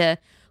dive into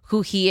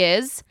who he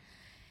is.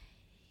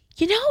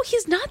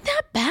 He's not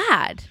that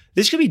bad.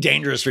 This could be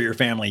dangerous for your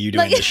family, you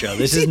doing the show.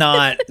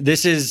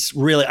 This is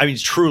really, I mean,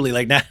 it's truly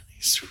like that.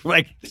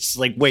 It's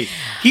like, wait,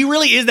 he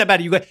really is that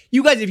bad. You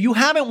guys, if you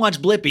haven't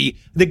watched Blippi,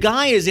 the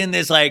guy is in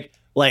this like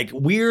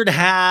weird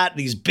hat,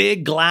 these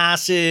big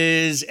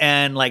glasses,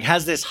 and like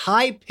has this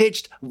high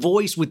pitched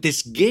voice with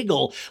this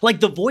giggle. Like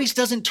the voice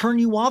doesn't turn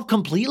you off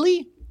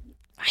completely.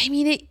 I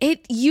mean,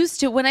 it used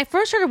to. When I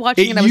first started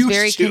watching it, I was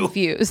very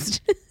confused.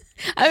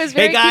 I was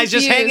very confused.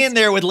 Just hang in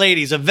there with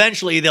ladies.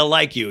 Eventually they'll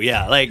like you.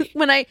 Yeah. Like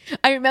when I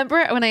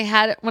remember when I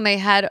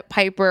had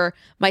Piper,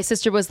 my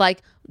sister was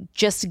like,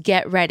 just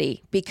get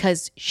ready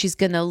because she's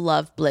going to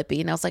love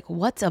Blippi. And I was like,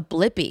 what's a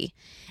Blippi?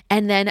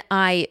 And then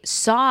I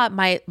saw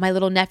my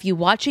little nephew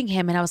watching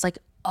him and I was like,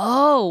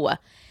 oh,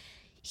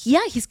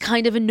 yeah, he's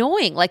kind of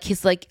annoying. Like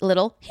he's like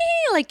little,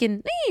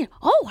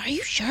 oh, are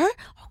you sure?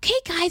 Okay,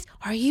 guys,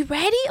 are you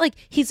ready? Like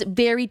he's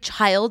very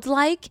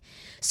childlike.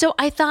 So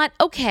I thought,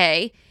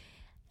 okay,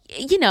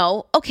 it's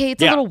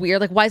a little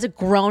weird. Like, why is a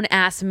grown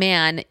ass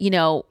man,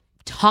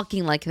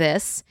 talking like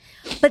this?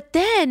 But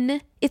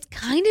then it's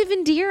kind of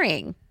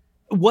endearing.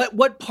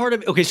 What part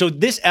of okay? So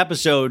this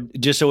episode,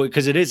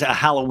 because it is a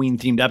Halloween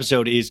themed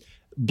episode, is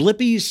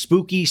Blippi's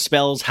Spooky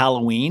Spells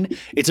Halloween.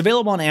 It's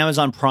available on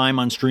Amazon Prime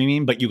on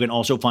streaming, but you can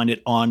also find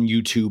it on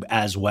YouTube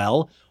as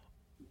well.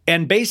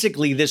 And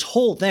basically this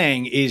whole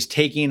thing is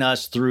taking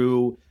us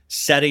through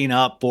setting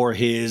up for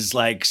his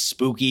like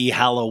spooky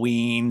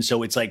Halloween.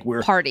 So it's like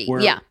we're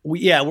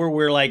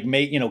like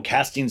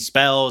casting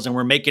spells and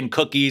we're making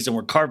cookies and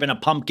we're carving a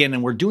pumpkin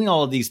and we're doing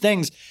all of these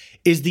things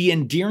is the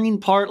endearing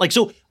part. Like,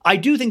 so I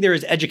do think there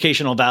is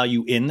educational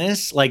value in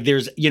this. Like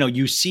there's,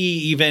 you see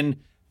even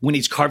when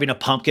he's carving a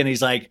pumpkin,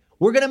 he's like,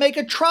 we're going to make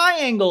a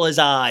triangle as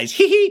eyes.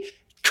 Hee hee.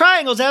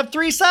 Triangles have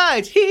 3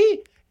 sides. Hee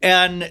hee.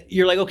 And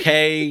you're like,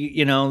 okay,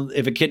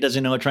 if a kid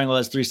doesn't know a triangle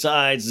has 3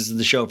 sides, this is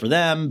the show for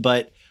them.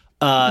 But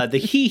the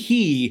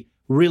hee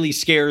really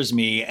scares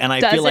me. And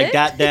I feel like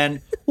that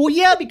then, well,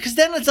 yeah, because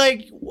then it's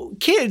like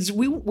kids,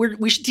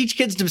 we should teach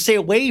kids to stay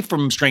away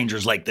from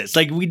strangers like this.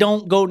 Like we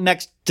don't go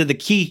next to the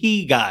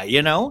hee guy,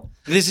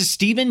 This is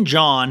Stephen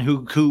John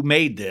who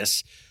made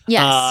this.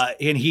 Yes.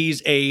 And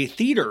he's a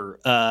theater,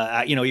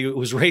 he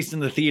was raised in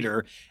the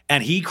theater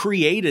and he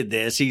created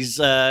this. He's,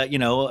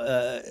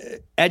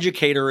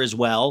 educator as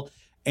well.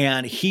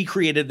 And he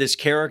created this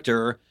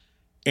character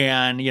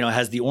and,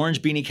 has the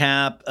orange beanie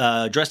cap,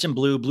 dressed in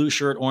blue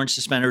shirt, orange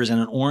suspenders, and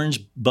an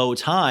orange bow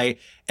tie.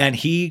 And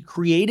he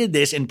created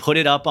this and put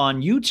it up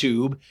on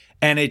YouTube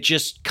and it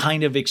just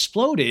kind of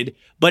exploded.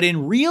 But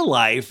in real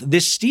life,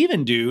 this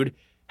Steven dude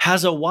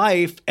has a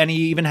wife and he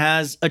even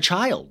has a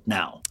child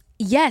now.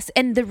 Yes,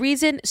 and the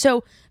reason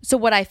so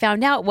what I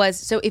found out was,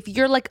 so if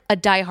you're like a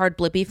diehard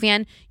Blippi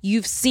fan,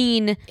 you've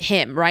seen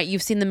him, right?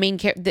 You've seen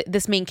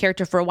this main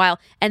character for a while,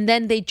 and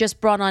then they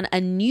just brought on a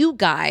new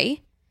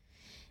guy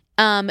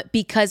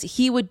because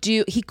he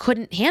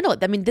couldn't handle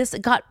it. I mean, this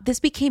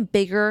became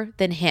bigger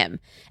than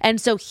him,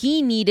 and so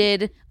he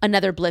needed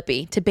another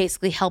Blippi to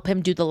basically help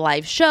him do the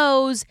live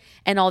shows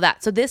and all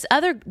that. So this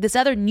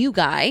other new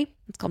guy.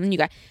 Let's call him the new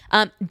guy.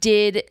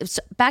 Did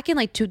back in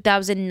like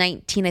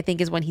 2019, I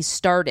think is when he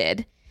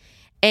started,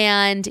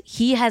 and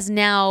he has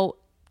now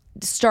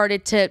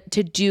started to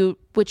do,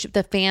 which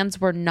the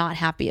fans were not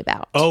happy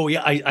about. Oh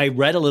yeah, I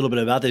read a little bit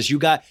about this. You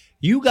guys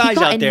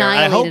out there,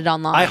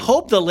 I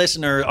hope our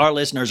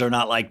listeners are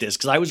not like this,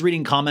 because I was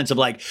reading comments of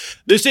like,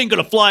 this ain't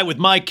gonna fly with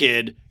my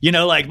kid.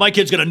 Like my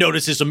kid's gonna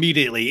notice this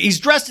immediately. He's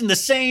dressed in the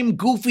same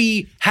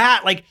goofy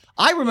hat. Like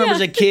I remember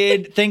as a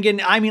kid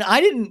thinking, I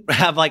didn't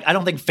have I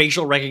don't think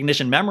facial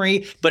recognition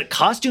memory, but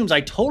costumes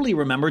I totally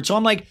remembered. So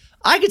I'm like,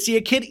 I could see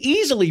a kid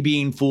easily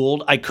being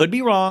fooled. I could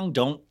be wrong.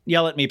 Don't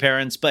yell at me,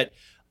 parents, but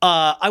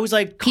I was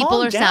like,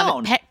 people are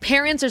down.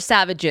 Parents are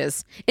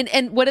savages.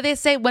 And what do they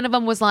say? One of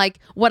them was like,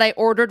 what I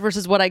ordered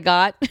versus what I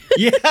got.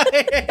 Yeah.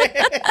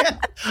 I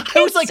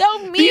was like, so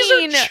mean.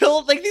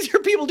 These are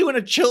people doing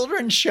a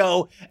children's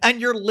show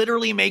and you're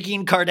literally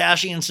making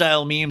Kardashian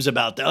style memes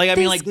about that.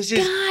 This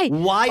is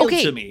wild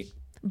to me.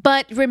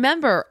 But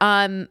remember,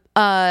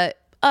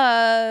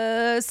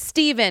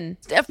 Steven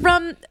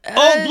from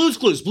Blue's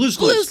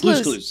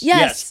Clues.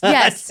 Yes.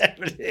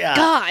 Yeah.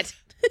 God.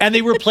 And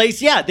they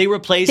replaced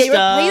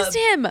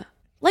him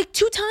like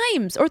 2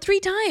 times or 3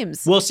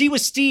 times. Well, see,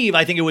 with Steve,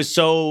 I think it was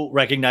so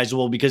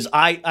recognizable because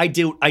I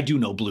do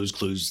know Blue's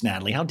Clues,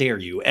 Natalie. How dare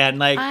you?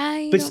 And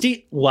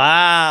Steve,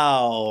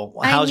 wow.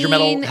 How's your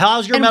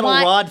metal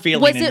rod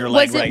feeling in your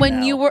leg right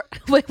now?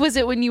 Was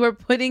it when you were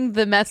putting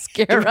the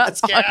mascara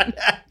on?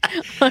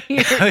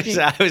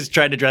 I was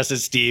trying to dress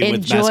as Steve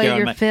with mascara on. Enjoy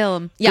your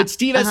film. Yeah. But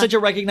Steve has such a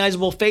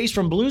recognizable face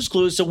from Blue's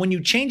Clues, so when you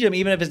change him,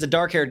 even if it's a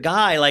dark-haired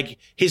guy, like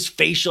his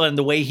facial and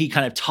the way he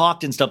kind of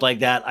talked and stuff like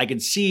that, I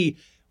could see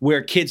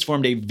where kids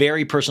formed a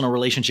very personal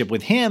relationship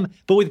with him.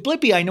 But with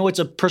Blippi, I know it's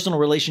a personal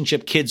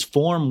relationship kids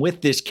form with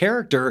this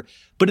character,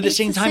 but at the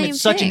same time, it's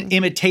such an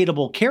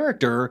imitatable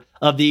character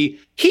of the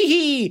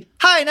hee,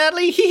 hi,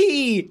 Natalie,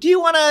 hee, do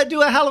you want to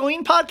do a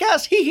Halloween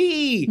podcast?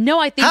 Hee. No,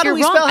 I think you're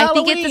wrong. I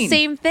think it's the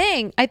same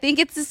thing. I think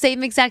it's the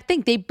same exact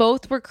thing. They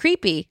both were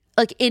creepy,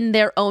 like in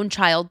their own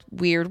child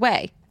weird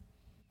way.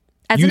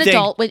 As an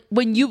adult,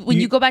 when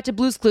you go back to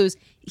Blue's Clues,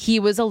 he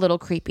was a little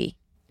creepy.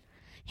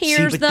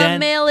 Here's the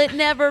mail, it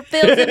never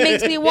fills. It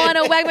makes me want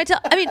to wag my tail.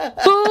 I mean,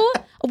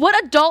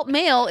 what adult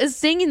male is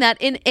singing that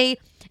and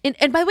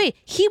by the way,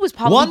 he was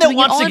probably one that doing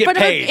wants it all to get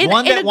paid.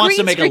 One that wants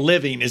to make a screen.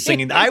 living is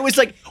singing. I was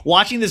like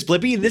watching this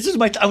Blippi,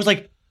 and I was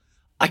like,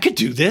 I could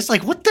do this.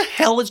 Like, what the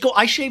hell is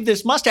I shaved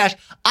this mustache.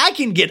 I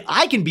can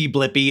be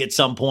Blippi at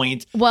some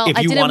point. Well,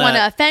 I didn't want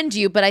to offend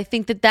you, but I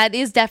think that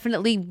is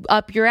definitely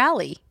up your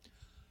alley.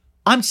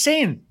 I'm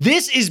saying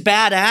this is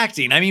bad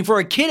acting. I mean, for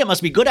a kid, it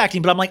must be good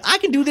acting, but I'm like, I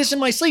can do this in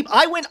my sleep.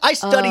 I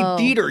studied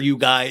theater, you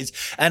guys,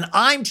 and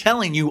I'm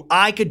telling you,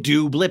 I could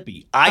do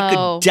Blippi. I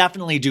could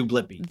definitely do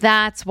Blippi.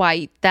 That's why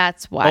you're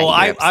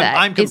upset.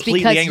 I'm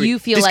completely angry. It's because you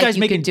feel like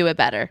you can do it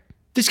better.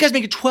 This guy's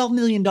making $12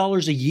 million a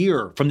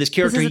year from this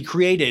character he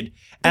created.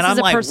 And I'm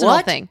like,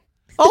 what? Thing.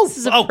 This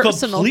is a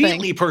personal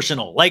completely thing.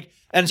 Personal.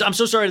 And I'm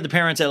so sorry to the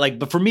parents that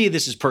but for me,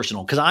 this is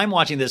personal because I'm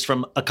watching this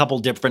from a couple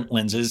different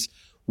lenses.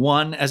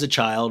 One as a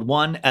child,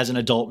 one as an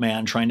adult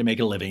man trying to make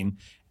a living,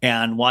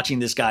 and watching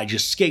this guy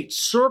just skate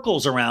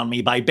circles around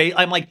me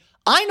I'm like,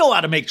 I know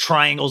how to make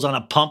triangles on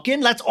a pumpkin.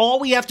 That's all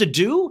we have to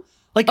do.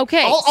 Like,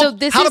 okay, so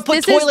this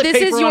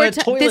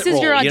is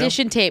your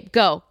audition tape.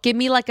 Go, give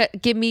me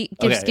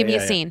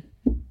a scene.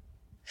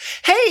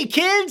 Hey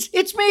kids,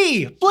 it's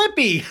me,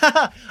 Blippi.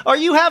 Are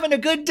you having a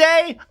good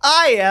day?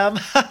 I am.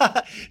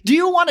 Do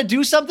you want to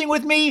do something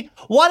with me?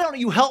 Why don't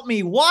you help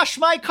me wash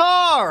my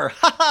car?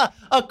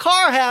 A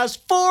car has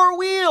 4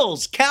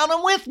 wheels. Count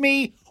them with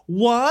me.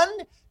 1,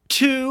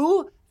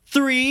 2,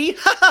 3,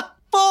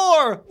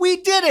 4. We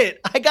did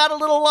it. I got a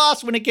little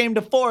lost when it came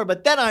to 4,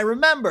 but then I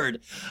remembered.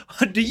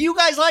 Do you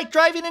guys like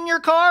driving in your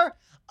car?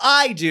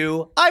 I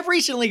do. I've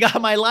recently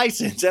got my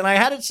license and I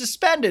had it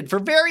suspended for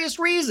various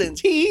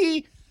reasons.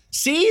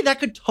 See, that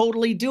could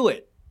totally do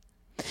it.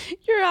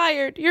 You're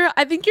hired.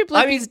 I think you're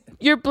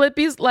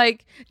Blippi's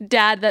like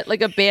dad that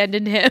like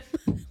abandoned him.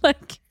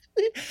 Like,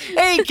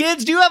 hey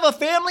kids, do you have a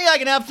family I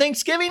can have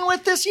Thanksgiving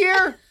with this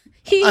year?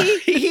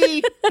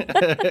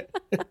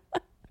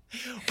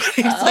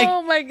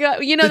 Oh my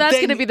God. You know, that's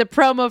going to be the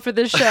promo for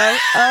this show.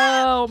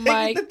 Oh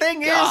my God. The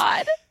thing is,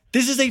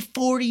 this is a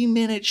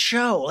 40-minute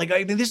show. Like,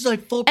 I mean, this is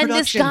like full production. And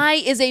this guy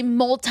is a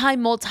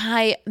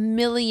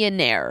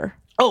multi-millionaire.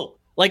 Oh,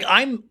 like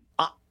I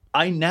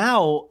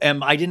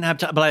didn't have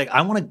time, but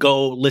I want to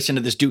go listen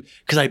to this dude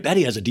because I bet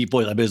he has a deep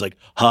voice. I bet he's like,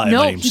 hi, no,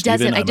 my name's he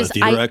Steven. doesn't. I'm a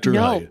theater actor.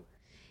 No.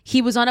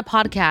 He was on a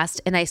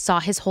podcast and I saw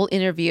his whole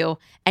interview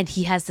and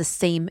he has the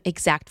same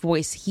exact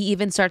voice. He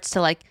even starts to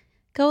like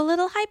go a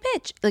little high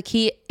pitch. Like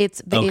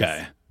it's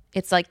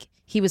like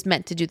he was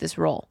meant to do this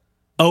role.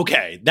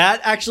 Okay. That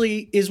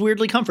actually is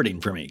weirdly comforting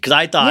for me because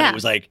I thought it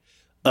was like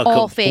a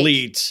all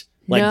complete fake.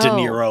 like De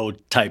Niro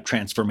type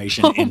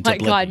transformation into Blippi. Oh my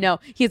God, no.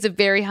 He has a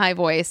very high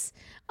voice,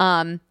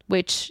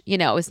 which, you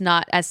know, is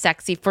not as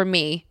sexy for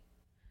me.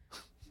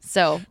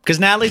 So because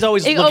Natalie's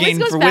always looking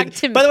for back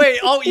to me. By the way,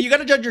 you got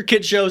to judge your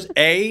kids shows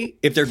A,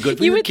 if they're good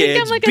for your kids.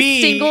 Think I'm like B,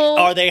 a single...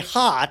 are they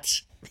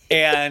hot?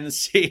 And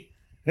C.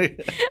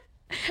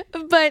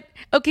 But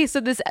okay, so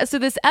this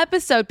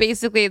episode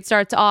basically it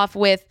starts off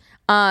with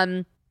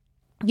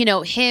you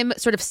know, him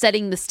sort of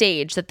setting the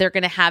stage that they're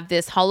going to have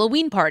this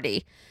Halloween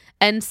party.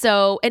 And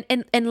so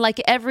and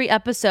like every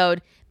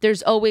episode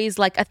there's always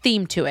like a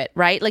theme to it,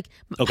 right? Like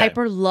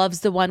Piper loves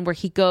the one where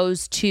he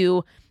goes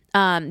to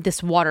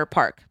this water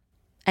park.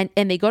 And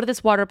they go to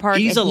this water park.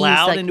 He's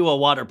allowed into a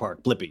water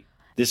park, Blippi.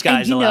 This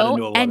guy's allowed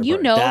into a water park. And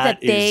you know that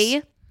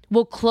they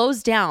will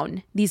close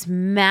down these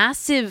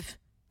massive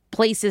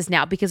places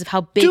now because of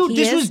how big he is. Dude,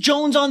 this was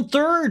Jones on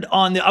Third.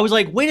 I was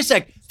like, wait a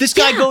sec. This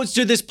guy goes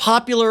to this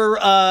popular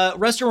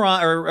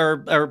restaurant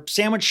or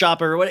sandwich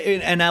shop or what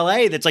in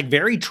LA that's like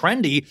very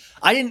trendy.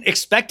 I didn't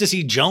expect to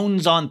see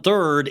Jones on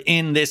Third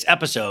in this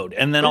episode.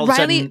 And then all of a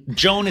sudden,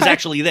 Joan is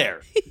actually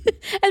there.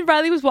 And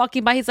Riley was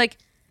walking by. He's like,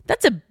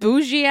 that's a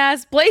bougie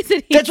ass place.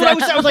 That's what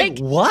I was like,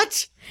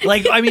 what?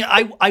 Like, I mean,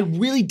 I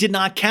really did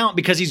not count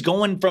because he's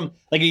going from,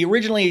 like, he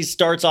originally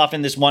starts off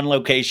in this one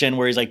location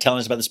where he's like telling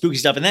us about the spooky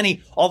stuff. And then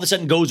he all of a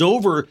sudden goes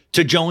over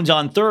to Jones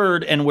on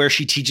Third and where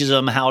she teaches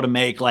him how to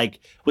make like,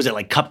 was it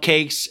like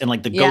cupcakes and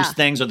like the ghost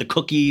things or the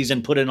cookies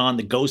and put it on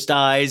the ghost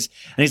eyes.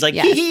 And he's like,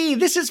 hee,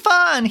 this is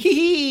fun.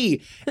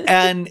 Hee.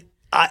 And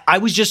I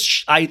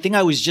think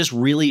I was just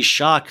really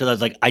shocked because I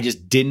was like, I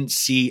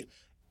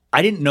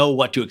didn't know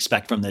what to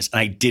expect from this, and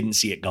I didn't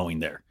see it going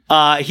there.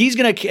 He's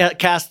going to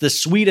cast the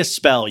sweetest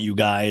spell, you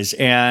guys.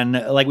 And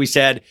like we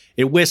said,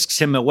 it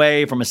whisks him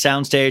away from a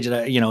soundstage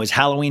at his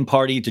Halloween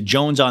party to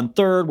Jones on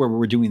Third, where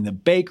we're doing the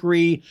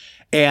bakery.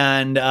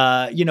 And,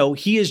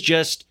 he is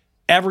just,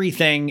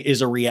 everything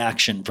is a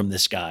reaction from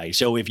this guy.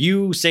 So if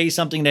you say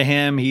something to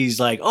him, he's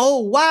like, oh,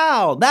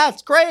 wow,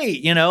 that's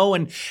great,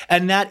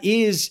 and that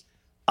is,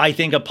 I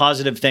think, a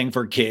positive thing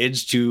for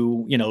kids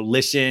to,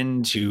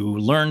 listen, to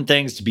learn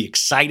things, to be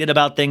excited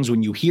about things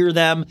when you hear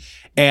them.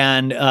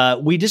 And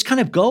we just kind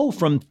of go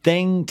from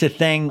thing to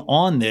thing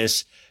on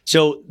this.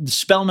 So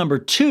spell number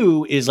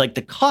 2 is like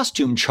the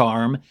costume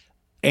charm.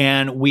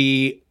 And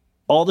we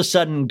all of a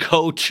sudden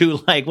go to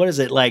like, what is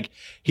it? Like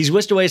he's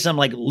whisked away some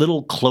like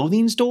little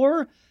clothing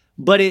store,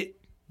 but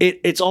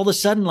it's all of a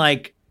sudden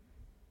like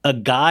a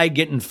guy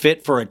getting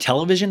fit for a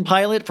television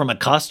pilot from a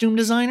costume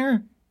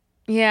designer.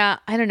 Yeah,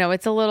 I don't know.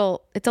 It's a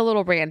little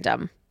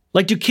random.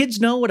 Like, do kids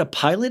know what a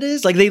pilot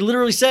is? Like, they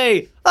literally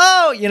say,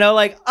 oh,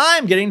 like,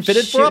 I'm getting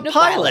fitted for a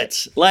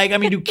pilot. Like, I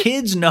mean, do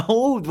kids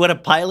know what a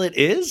pilot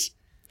is?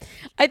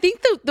 I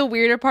think the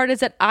weirder part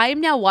is that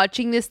I'm now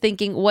watching this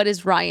thinking, what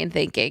is Ryan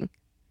thinking?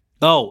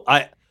 Oh,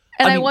 I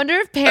wonder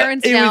if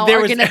parents now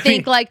are going to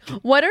think, like,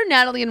 what are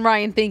Natalie and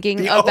Ryan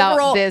thinking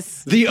about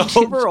this? The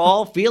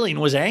overall feeling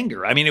was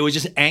anger. I mean, it was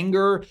just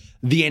anger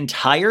the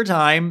entire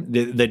time,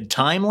 the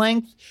time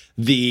length.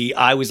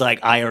 I was like,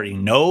 I already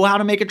know how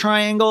to make a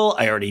triangle.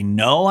 I already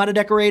know how to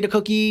decorate a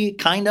cookie,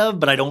 kind of,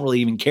 but I don't really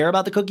even care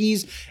about the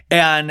cookies.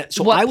 And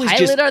so what I was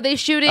pilot are they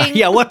shooting?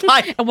 Yeah, what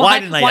pilot? Why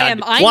didn't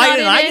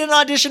I didn't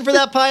audition for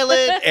that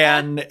pilot?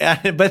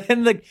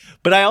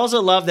 But I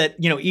also love that,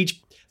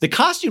 the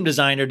costume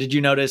designer, did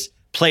you notice,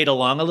 played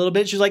along a little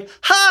bit? She was like,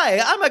 hi,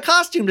 I'm a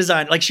costume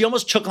designer. Like she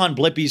almost took on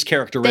Blippi's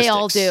characteristics. They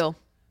all do.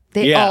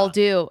 They all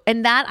do.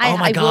 And that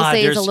I will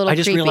say is a little creepy. I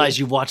just realized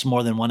you've watched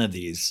more than one of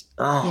these.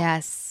 Oh.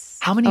 Yes.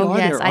 How many are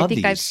there I of think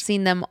these? I've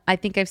seen them. I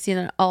think I've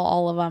seen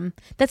all of them.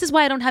 This is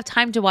why I don't have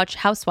time to watch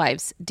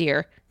Housewives,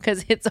 dear,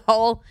 because it's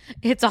all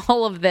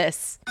of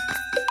this.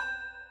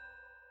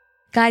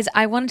 Guys,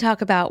 I want to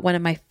talk about one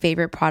of my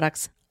favorite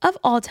products of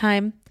all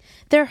time.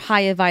 They're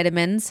Hiya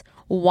vitamins.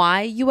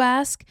 Why, you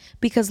ask?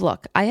 Because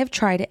look, I have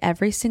tried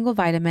every single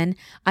vitamin.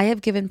 I have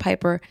given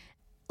Piper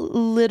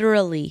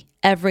literally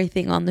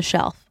everything on the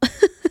shelf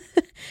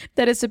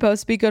that is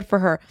supposed to be good for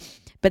her.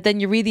 But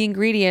then you read the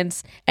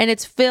ingredients and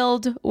it's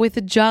filled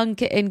with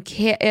junk and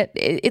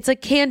it's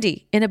like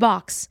candy in a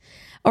box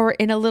or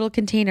in a little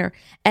container.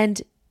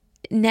 And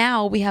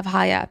now we have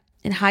Hiya.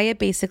 And Hiya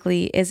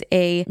basically is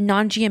a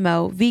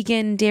non-GMO,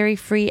 vegan,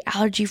 dairy-free,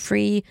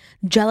 allergy-free,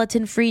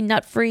 gelatin-free,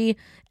 nut-free,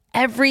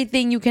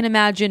 everything you can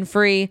imagine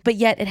free. But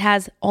yet it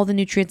has all the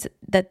nutrients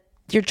that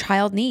your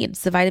child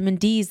needs. The vitamin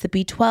Ds, the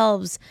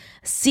B12s,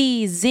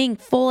 C, zinc,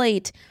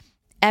 folate,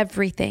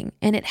 everything.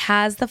 And it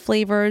has the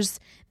flavors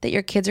that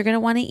your kids are going to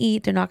want to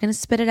eat. They're not going to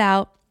spit it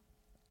out.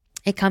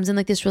 It comes in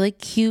like this really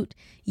cute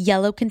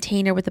yellow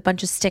container with a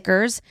bunch of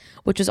stickers,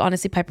 which was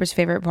honestly Piper's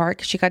favorite part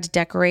because she got to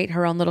decorate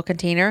her own little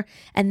container.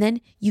 And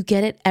then you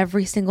get it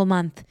every single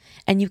month.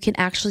 And you can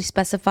actually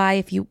specify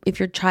if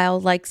your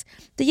child likes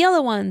the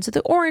yellow ones or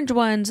the orange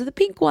ones or the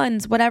pink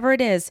ones, whatever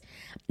it is,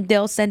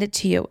 they'll send it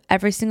to you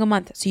every single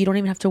month. So you don't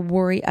even have to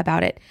worry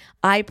about it.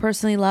 I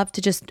personally love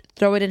to just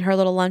throw it in her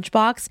little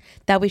lunchbox.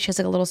 That way she has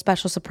like a little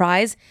special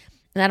surprise.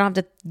 And I don't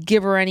have to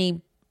give her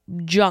any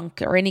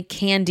junk or any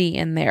candy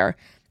in there.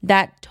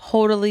 That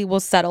totally will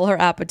settle her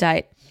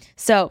appetite.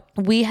 So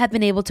we have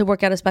been able to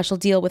work out a special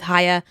deal with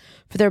Hiya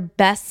for their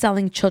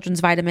best-selling children's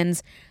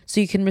vitamins.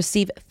 So you can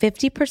receive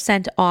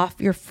 50% off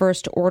your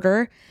first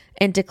order.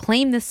 And to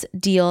claim this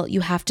deal,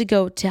 you have to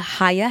go to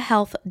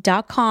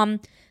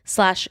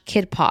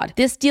hiyahealth.com/kidpod.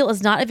 This deal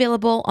is not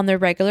available on their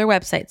regular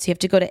website. So you have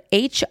to go to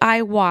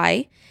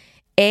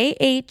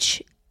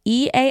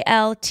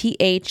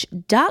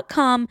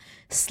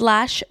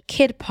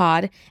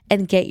hiyahealth.com/kidpod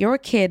and get your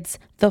kids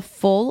the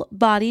full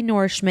body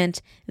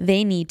nourishment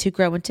they need to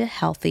grow into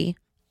healthy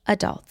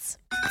adults.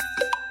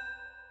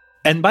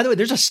 And by the way,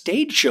 there's a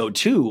stage show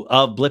too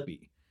of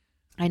Blippi.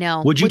 I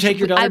know. Would you take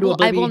your daughter to a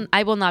Blippi?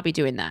 I will not be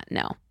doing that.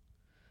 No.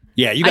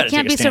 Yeah, you got to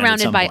take a stand. I can't be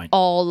surrounded by point.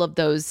 all of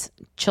those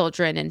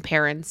children and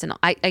parents, and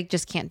I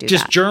just can't do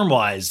just that. Just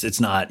germ-wise, it's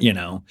not,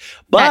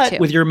 But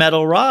with your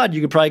metal rod,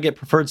 you could probably get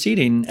preferred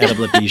seating at a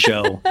Blippi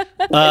show.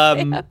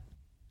 I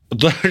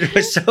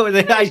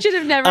should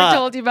have never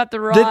told you about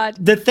the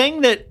rod. The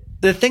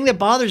thing that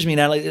bothers me,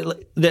 Natalie,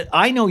 that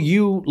I know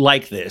you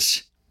like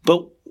this,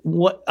 but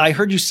what I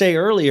heard you say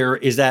earlier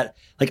is that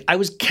I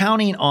was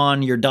counting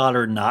on your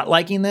daughter not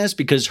liking this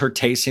because her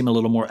taste seemed a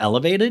little more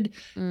elevated.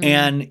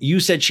 And you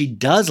said she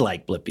does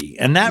like Blippi.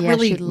 And that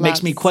really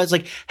makes me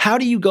question, how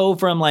do you go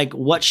from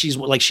what she's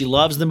she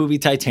loves the movie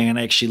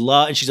Titanic. And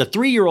she's a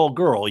 3-year-old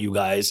girl, you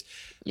guys.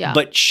 Yeah.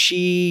 But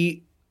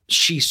she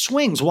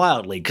swings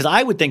wildly because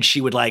I would think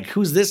she would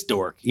who's this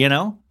dork,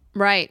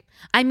 Right.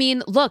 I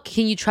mean, look,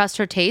 can you trust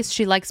her taste?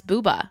 She likes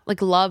booba,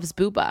 loves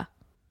booba.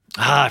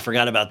 I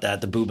forgot about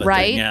that. The booba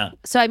thing. Yeah.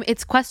 So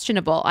it's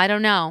questionable. I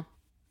don't know.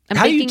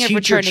 How do you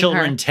teach your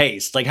children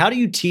taste? How do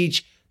you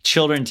teach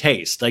children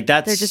taste?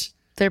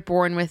 They're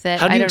born with it.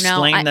 How do you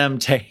explain them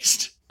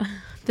taste?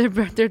 They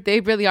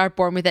really are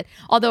born with it.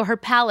 Although her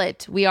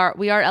palate, we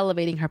are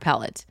elevating her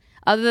palate.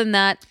 Other than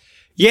that,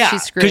 yeah,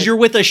 she's screwed. Because you're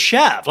with a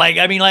chef.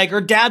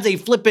 Her dad's a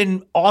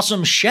flippin'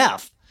 awesome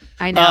chef.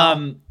 I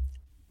know.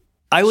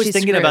 I was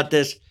thinking about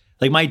this.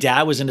 My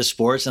dad was into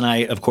sports, and I,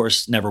 of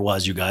course, never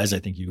was, you guys. I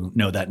think you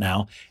know that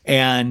now.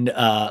 And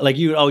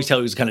you always tell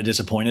he was kind of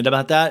disappointed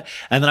about that.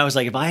 And then I was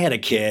like, if I had a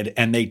kid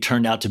and they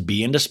turned out to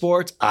be into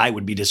sports, I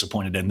would be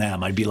disappointed in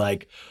them. I'd be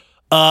like,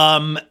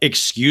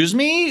 excuse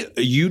me?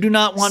 You do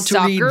not want to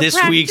read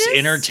this week's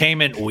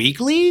Entertainment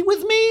Weekly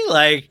with me?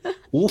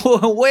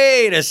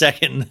 Wait a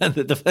second.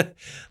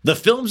 The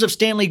films of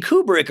Stanley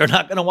Kubrick are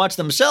not going to watch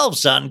themselves,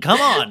 son.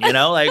 Come on,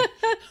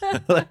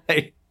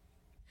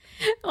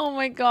 Oh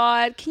my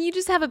God! Can you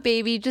just have a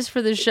baby just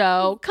for the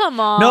show?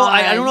 Come on. No,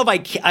 I don't know if I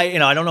can.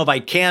 I don't know if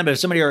I can. But if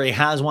somebody already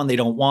has one they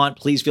don't want,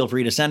 please feel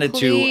free to send it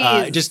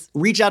to. Just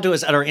reach out to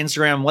us at our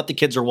Instagram. What the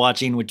kids are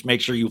watching, which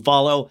make sure you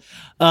follow.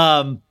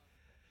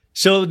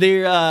 So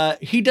there,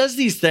 he does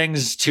these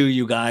things to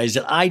you guys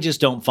that I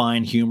just don't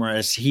find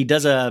humorous. He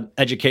does a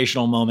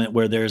educational moment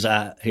where there's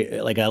a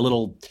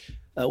little,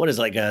 what is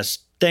a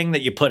thing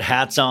that you put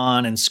hats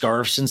on and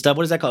scarves and stuff.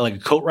 What is that called? Like a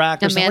coat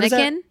rack or something? A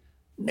mannequin?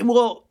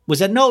 Well, was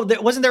that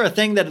wasn't there a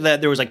thing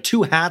that there was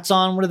 2 hats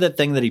on? What is that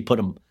thing that he put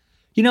them?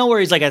 Where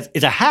he's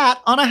it's a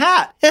hat on a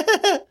hat.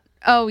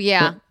 Oh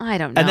yeah, I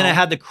don't know. And then it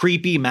had the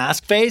creepy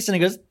mask face, and he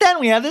goes, "Then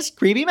we have this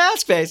creepy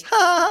mask face."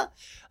 I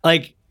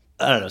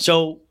don't know.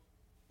 So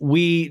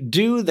we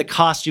do the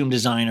costume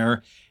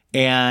designer,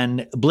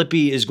 and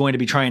Blippi is going to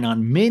be trying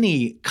on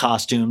mini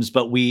costumes,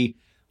 but we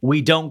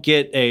don't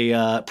get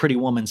a Pretty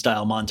Woman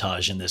style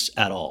montage in this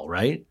at all,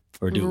 right?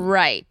 Or do we?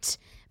 Right?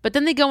 But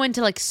then they go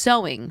into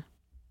sewing.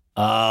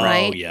 Oh,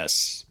 right?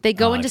 yes. They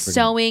go into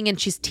sewing, and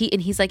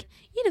and he's like,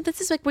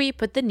 this is like where you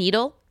put the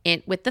needle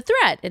in with the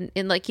thread,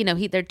 and like,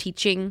 they're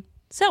teaching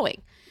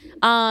sewing.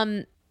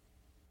 I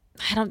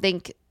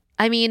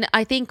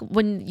think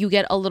when you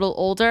get a little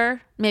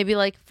older, maybe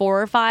like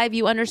 4 or 5,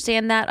 you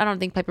understand that. I don't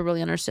think Piper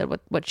really understood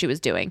what she was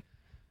doing.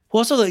 Well,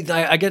 also, like,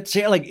 I get to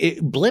say, like,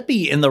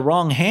 Blippi in the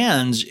wrong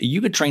hands,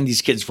 you could train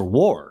these kids for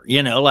war.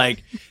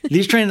 Like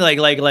these train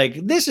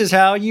like this is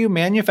how you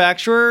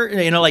manufacture.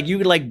 Like you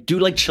could like do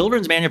like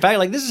children's manufacturing.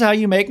 Like this is how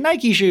you make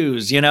Nike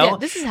shoes. Yeah,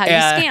 this is how you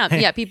scam.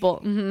 Yeah, people.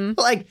 Mm-hmm.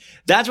 Like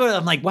that's what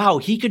I'm like. Wow,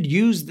 he could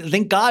use.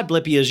 Thank God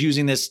Blippi is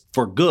using this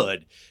for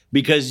good,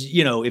 because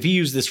if he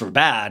used this for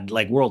bad,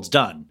 like world's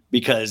done,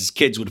 because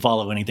kids would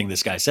follow anything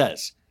this guy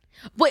says.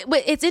 But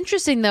it's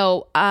interesting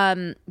though,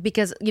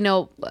 because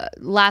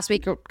last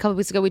week or a couple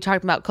weeks ago we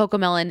talked about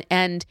Cocomelon,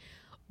 and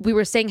we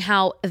were saying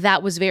how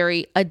that was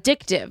very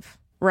addictive,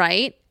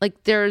 right? Like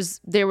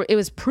it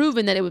was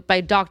proven that by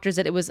doctors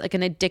that it was like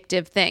an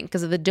addictive thing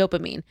because of the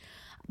dopamine.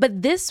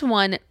 But this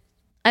one,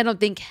 I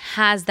don't think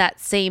has that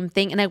same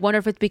thing, and I wonder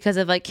if it's because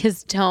of like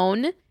his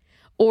tone,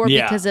 or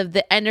because of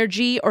the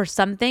energy or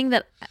something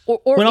that, or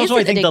but is also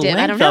it I think addictive? the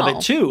I don't length know. of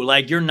it too.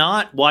 Like you're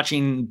not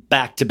watching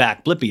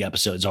back-to-back Blippi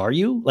episodes, are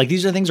you? Like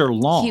these things are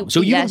long, so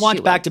you would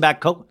watch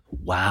back-to-back.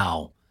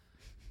 Wow,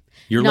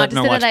 you're letting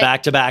her watch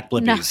back-to-back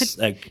Blippis.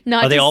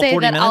 Not are they to all say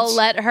 40 that minutes? I'll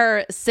let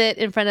her sit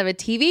in front of a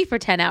TV for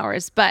 10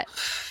 hours, but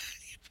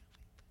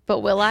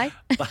will I?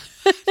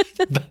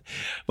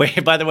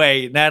 Wait, by the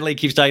way, Natalie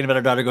keeps talking about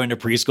her daughter going to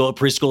preschool.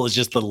 Preschool is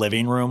just the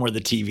living room where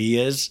the TV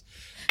is.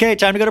 Okay,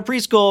 time to go to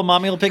preschool.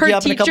 Mommy will pick you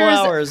up in a couple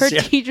hours. Her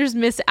teacher's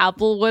Miss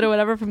Applewood or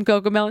whatever from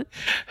Cocomelon.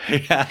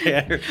 Yeah.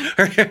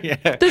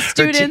 The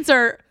students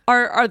are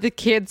the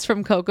kids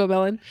from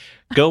Cocomelon.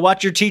 Go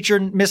watch your teacher,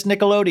 Miss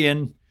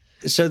Nickelodeon.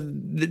 So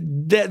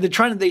they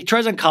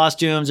tries on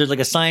costumes. There's like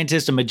a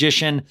scientist, a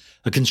magician,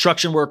 a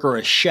construction worker,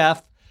 a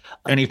chef,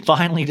 and he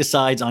finally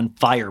decides on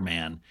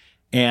fireman.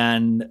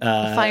 And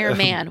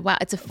fireman. Wow,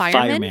 it's a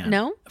fireman?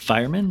 No?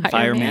 Fireman.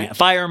 A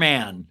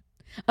fireman.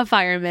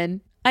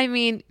 I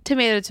mean,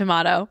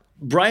 tomato.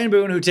 Brian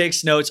Boone, who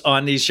takes notes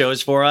on these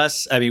shows for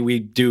us, I mean, we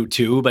do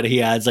too, but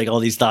he adds like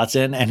all these thoughts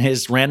in, and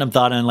his random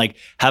thought on like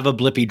have a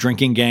Blippi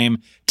drinking game.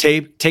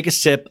 Take a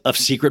sip of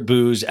secret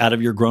booze out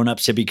of your grown-up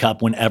sippy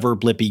cup whenever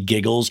Blippi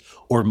giggles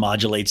or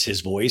modulates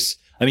his voice.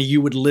 I mean,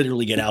 you would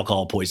literally get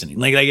alcohol poisoning.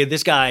 Like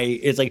this guy,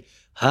 it's like,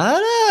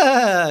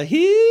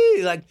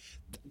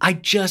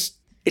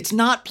 it's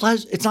not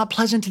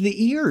pleasant to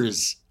the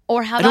ears.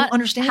 Or I don't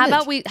understand how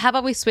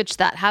about we switch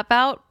that? How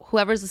about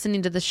whoever's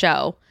listening to the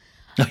show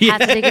has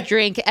to take a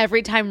drink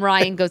every time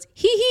Ryan goes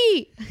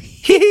hee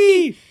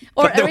hee,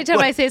 or every time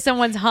I say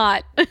someone's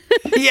hot.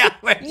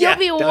 You'll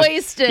be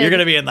wasted. You're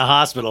gonna be in the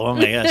hospital. Oh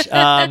my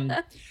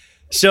gosh.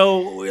 So,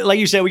 like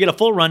you said, we get a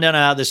full rundown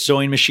of how the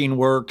sewing machine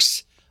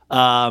works.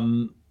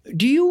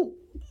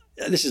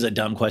 This is a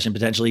dumb question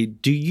potentially.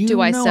 Do you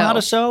know how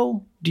to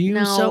sew? Do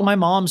you sew? My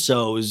mom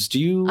sews. Do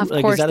you? Of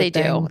course they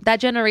do. That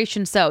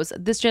generation sews.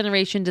 This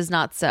generation does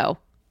not sew.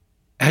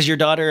 Has your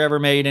daughter ever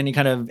made any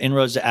kind of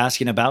inroads to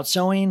asking about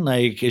sewing?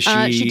 Like, is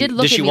she? She did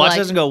look does at she me watch like,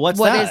 this and go, "What's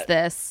what that? What is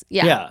this?"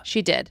 Yeah,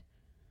 she did.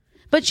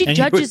 But she and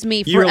judges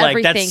me you for were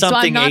everything, like, That's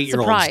something so I'm not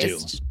 8-year-olds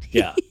surprised. do.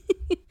 Yeah.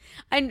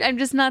 I'm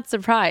just not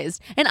surprised.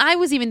 And I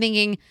was even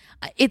thinking,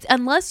 it's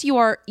unless you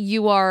are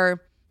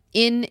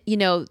in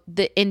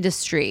the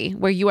industry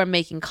where you are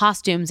making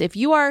costumes. If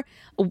you are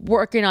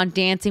working on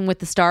Dancing with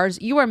the Stars,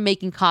 you are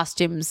making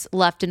costumes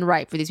left and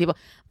right for these people.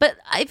 But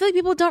I feel like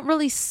people don't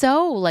really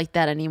sew like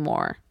that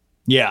anymore.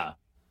 Yeah.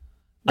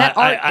 That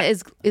art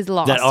is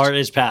lost. That art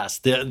is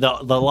past.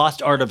 The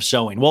lost art of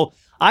sewing. Well,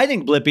 I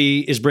think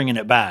Blippi is bringing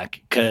it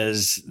back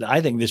because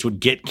I think this would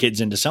get kids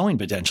into sewing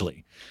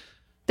potentially.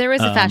 There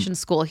is a fashion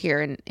school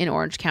here in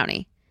Orange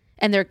County,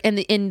 and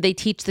they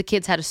teach the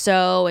kids how to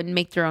sew and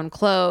make their own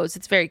clothes.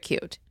 It's very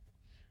cute.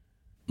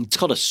 It's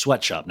called a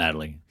sweatshop,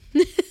 Natalie.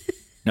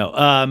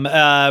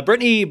 No.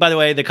 Brittany, by the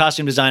way, the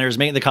costume designer, is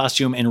making the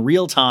costume in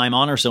real time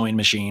on her sewing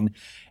machine,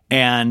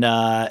 and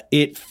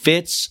it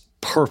fits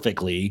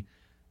perfectly.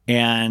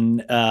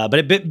 And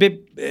but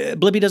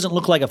Blippi doesn't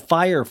look like a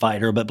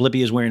firefighter, but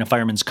Blippi is wearing a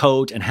fireman's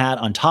coat and hat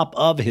on top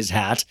of his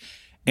hat.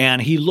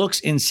 And he looks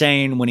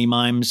insane when he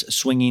mimes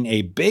swinging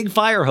a big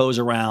fire hose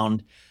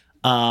around.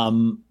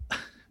 Blippi's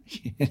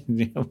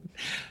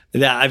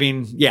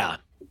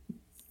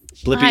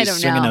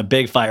swinging a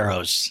big fire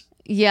hose.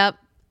 Yep.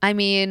 I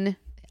mean,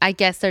 I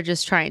guess they're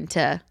just trying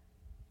to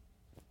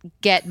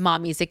get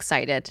mommies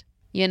excited,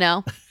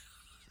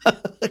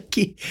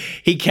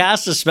 He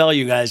casts a spell,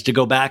 you guys, to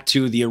go back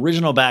to the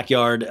original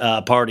backyard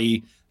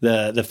party,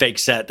 the fake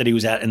set that he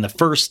was at in the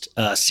first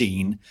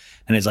scene.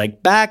 And it's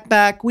like,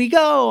 back we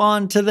go,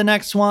 on to the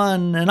next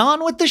one, and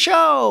on with the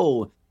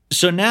show.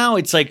 So now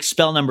it's like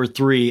spell number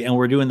 3, and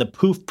we're doing the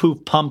poof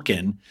poof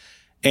pumpkin.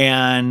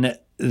 And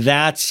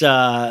that's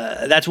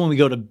when we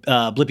go to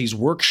Blippi's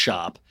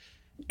workshop.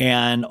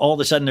 And all of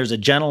a sudden there's a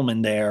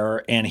gentleman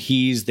there, and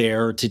he's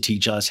there to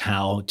teach us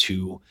how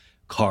to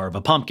carve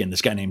a pumpkin,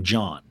 this guy named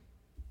John.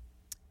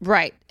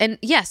 Right. And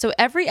yeah, so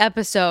every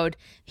episode,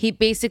 he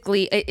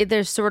basically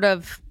there's sort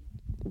of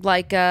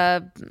like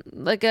a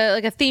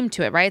theme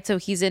to it, right? So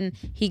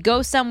he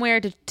goes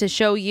somewhere to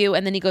show you,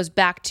 and then he goes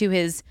back to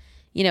his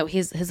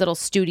little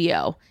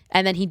studio,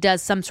 and then he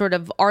does some sort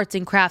of arts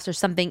and crafts or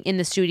something in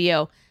the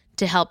studio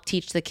to help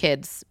teach the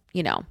kids,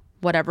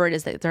 whatever it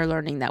is that they're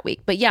learning that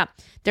week. But yeah,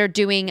 they're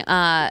doing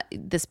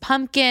this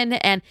pumpkin,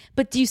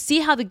 but do you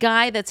see how the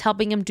guy that's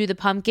helping him do the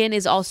pumpkin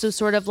is also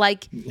sort of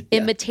like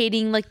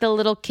imitating like the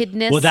little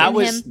kidness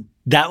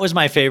that was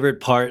my favorite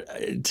part,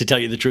 to tell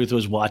you the truth,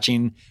 was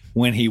watching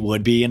when he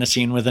would be in a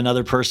scene with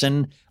another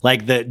person.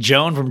 Like the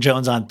Joan from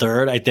Jones on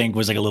Third, I think,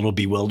 was like a little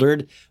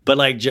bewildered, but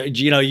like,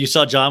 you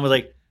saw John was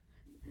like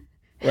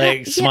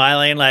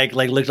smiling, like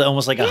looked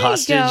almost like a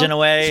hostage in a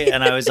way.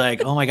 And I was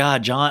like, oh my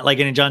God, John,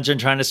 and John's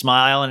trying to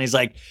smile. And he's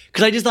like,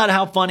 cause I just thought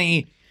how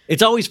funny,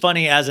 it's always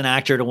funny as an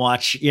actor to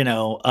watch,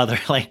 other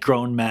like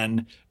grown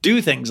men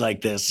do things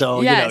like this.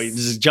 So,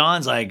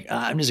 John's like,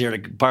 I'm just here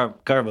to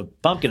carve a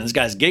pumpkin. This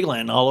guy's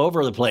giggling all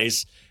over the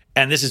place.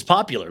 And this is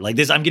popular. Like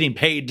this, I'm getting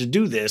paid to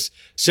do this.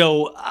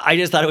 So I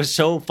just thought it was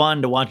so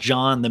fun to watch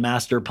John, the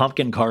master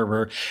pumpkin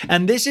carver.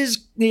 And this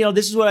is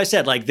what I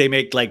said. Like they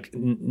make like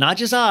not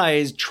just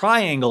eyes,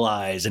 triangle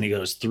eyes. And he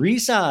goes 3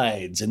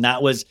 sides. And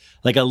that was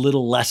like a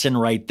little lesson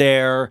right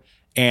there.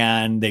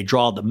 And they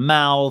draw the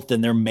mouth,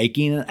 and they're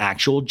making an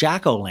actual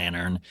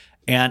jack-o'-lantern.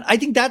 And I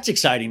think that's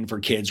exciting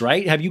for kids,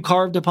 right? Have you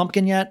carved a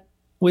pumpkin yet?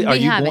 Are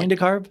you going to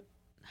carve?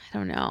 I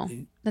don't know.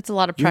 That's a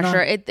lot of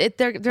pressure.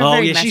 They're oh,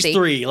 very yeah, messy. She's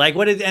 3. Like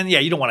what is? And yeah,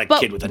 you don't want a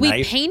kid with a knife.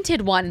 We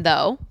painted one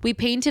though. We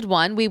painted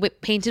one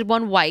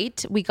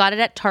white. We got it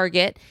at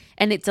Target,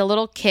 and it's a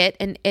little kit,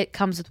 and it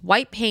comes with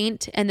white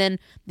paint, and then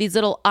these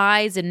little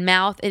eyes and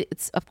mouth.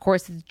 It's of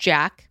course it's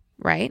Jack,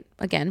 right?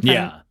 Again,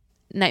 from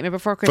Nightmare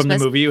Before Christmas, from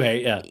the movie you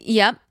hate. Yeah.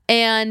 Yep.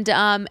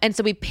 And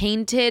so we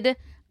painted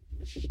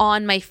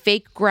on my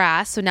fake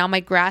grass. So now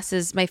my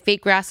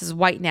fake grass is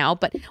white now,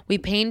 but we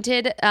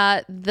painted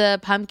the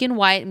pumpkin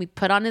white, and we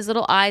put on his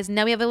little eyes, and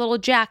now we have a little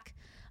Jack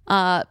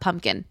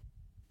pumpkin.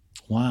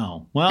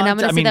 Wow. Well, and I'm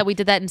going to say that we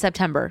did that in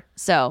September.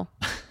 So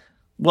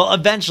well,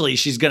 eventually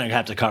she's going to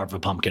have to carve a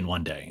pumpkin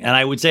one day. And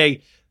I would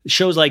say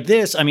shows like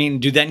this, I mean,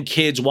 do then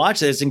kids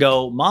watch this and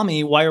go,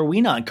 Mommy, why are we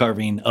not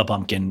carving a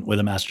pumpkin with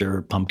a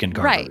master pumpkin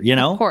carver? Right.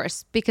 Of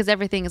course, because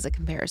everything is a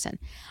comparison.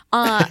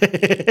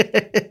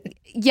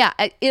 Yeah,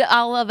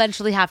 I'll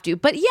eventually have to.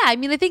 But yeah, I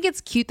mean, I think it's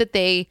cute that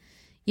they,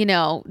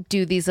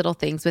 do these little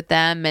things with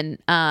them. And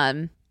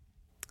I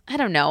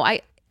don't know.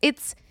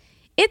 It's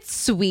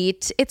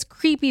sweet. It's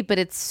creepy, but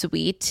it's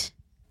sweet.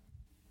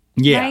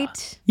 Yeah.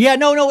 Right? Yeah,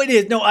 no, it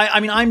is. No, I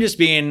mean, I'm just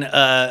being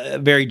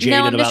very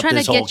jaded about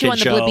this whole kid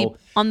show.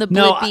 On the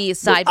Blippi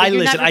side.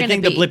 But I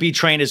think the Blippi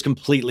train is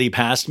completely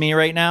past me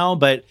right now,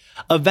 but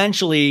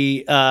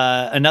eventually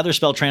another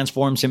spell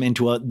transforms him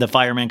into the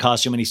fireman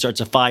costume, and he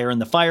starts a fire in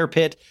the fire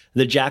pit.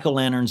 The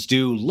jack-o'-lanterns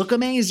do look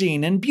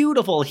amazing and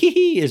beautiful,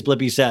 hee, as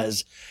Blippi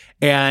says.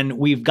 And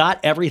we've got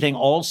everything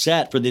all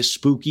set for this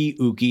spooky,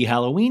 ooky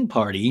Halloween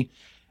party.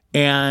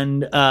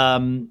 And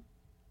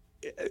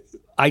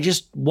I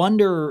just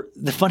wonder,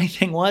 the funny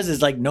thing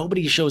is like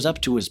nobody shows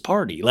up to his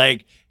party.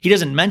 Like he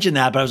doesn't mention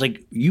that, but I was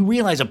like, you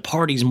realize a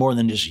party's more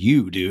than just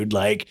you, dude.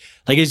 Like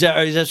is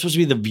that supposed to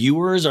be the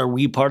viewers? Are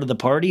we part of the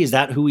party? Is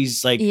that who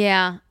he's like?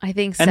 Yeah, I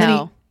think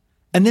so.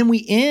 And then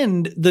we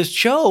end the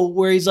show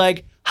where he's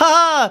like,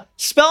 ha,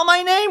 spell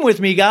my name with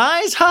me,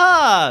 guys.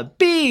 Ha,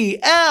 Blippi.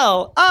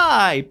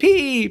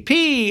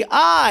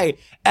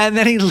 And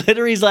then he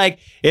literally is like,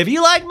 if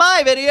you like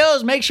my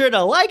videos, make sure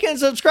to like and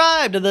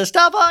subscribe to the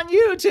stuff on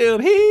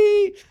YouTube.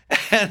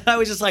 And I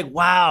was just like,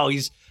 wow,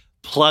 he's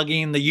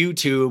plugging the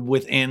YouTube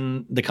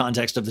within the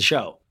context of the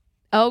show.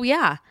 Oh,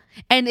 yeah.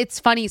 And it's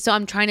funny. So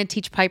I'm trying to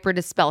teach Piper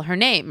to spell her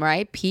name,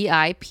 right?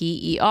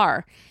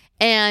 Piper.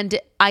 And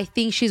I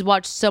think she's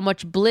watched so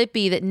much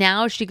Blippi that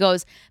now she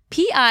goes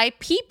Pipp,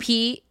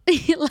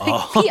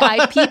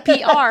 like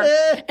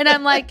Pippr. And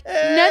I'm like,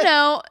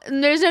 no,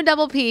 there's no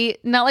double P,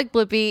 not like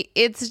Blippi.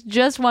 It's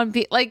just one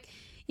P. Like,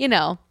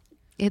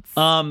 it's.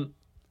 I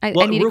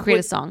need to create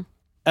a song.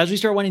 As we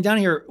start winding down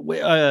here,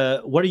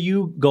 what are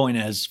you going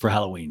as for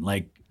Halloween?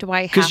 Like, do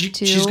I have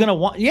to? She's gonna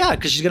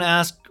because she's gonna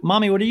ask,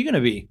 Mommy, what are you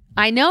gonna be?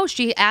 I know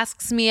she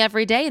asks me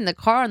every day in the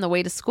car on the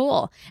way to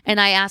school,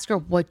 and I ask her,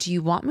 what do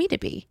you want me to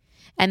be?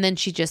 And then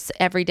she just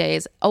every day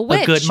is a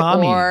witch, a good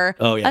mommy. Or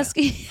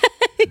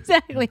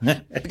exactly.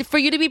 For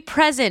you to be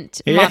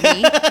present,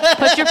 Mommy.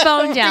 Put your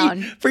phone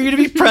down. For you to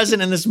be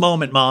present in this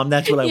moment, Mom.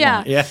 That's what I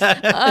want.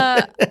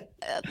 Yeah.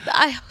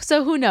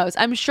 So who knows?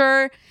 I'm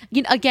sure.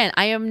 Again,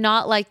 I am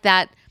not like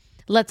that.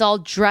 Let's all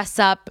dress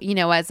up,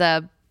 as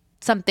a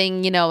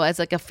something, as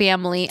like a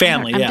family.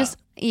 Family. I'm just.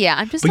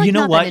 But like, you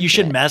know what? You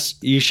should mess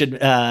with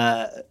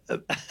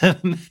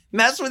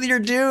your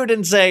dude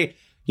and say,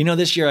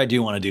 this year I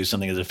do want to do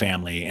something as a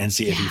family and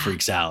see if he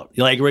freaks out.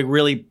 Like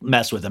really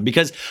mess with him,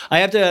 because I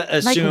have to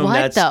assume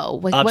that's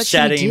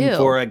upsetting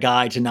for a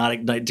guy to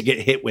get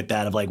hit with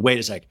that of like, wait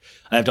a sec,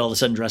 I have to all of a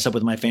sudden dress up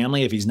with my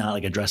family if he's not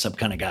like a dress up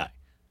kind of guy.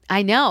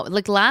 I know.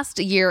 Like last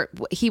year,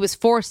 he was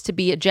forced to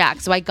be a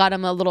Jack. So I got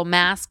him a little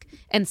mask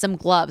and some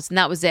gloves, and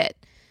that was it.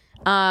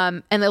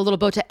 And a little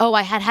bow tie. Oh,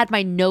 I had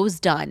my nose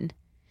done.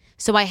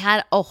 So I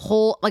had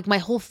my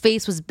whole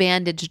face was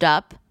bandaged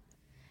up.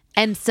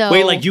 And so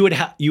wait, like you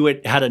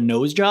had a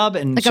nose job,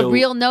 and like a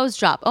real nose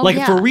job. Oh, like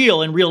yeah. for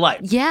real in real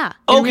life. Yeah.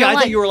 Okay,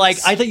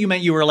 I thought you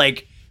meant you were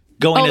like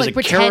going as like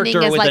a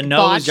character as, with like, a nose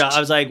botched. job. I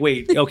was like,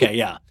 wait, okay,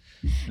 yeah.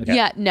 Okay.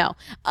 Yeah, no.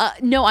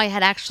 No, I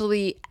had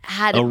actually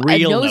had a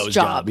real nose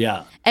job.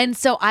 Yeah. And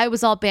so I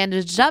was all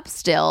bandaged up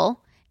still,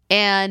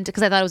 and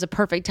because I thought it was a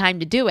perfect time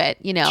to do it,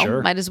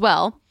 Sure. might as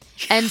well.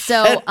 And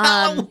so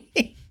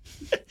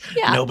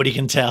yeah. Nobody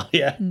can tell.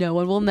 Yeah. No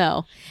one will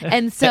know.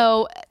 And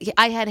so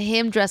I had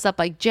him dress up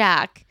like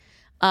Jack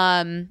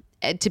to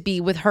be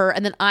with her.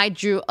 And then I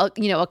drew,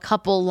 a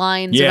couple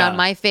lines around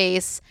my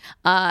face.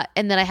 And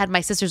then I had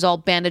my sisters all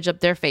bandage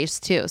up their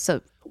face too.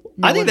 So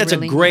I think that's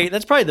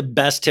that's probably the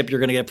best tip you're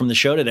going to get from the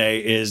show today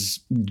is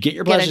get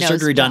your plastic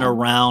surgery done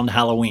around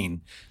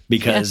Halloween.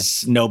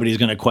 Because nobody's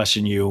going to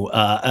question you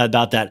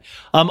about that.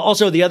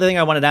 Also, the other thing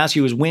I wanted to ask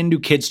you is when do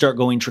kids start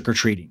going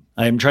trick-or-treating?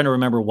 I'm trying to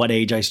remember what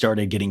age I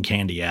started getting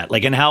candy at.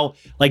 Like, and how,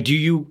 like,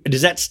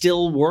 does that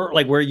still work?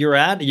 Like where you're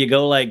at? Do you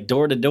go like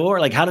door to door?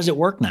 Like, how does it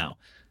work now?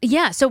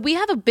 Yeah. So we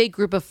have a big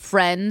group of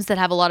friends that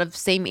have a lot of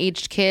same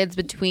aged kids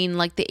between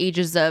like the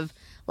ages of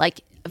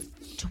like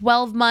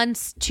 12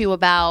 months to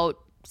about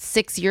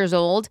 6 years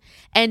old.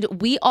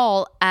 And we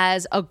all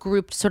as a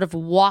group sort of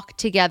walk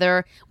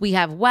together. We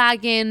have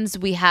wagons,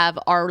 we have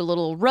our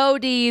little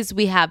roadies,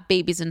 we have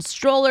babies in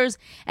strollers,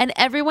 and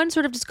everyone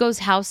sort of just goes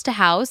house to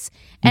house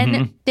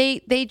and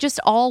they just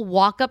all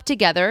walk up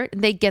together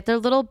and they get their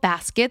little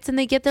baskets and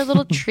they get their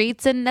little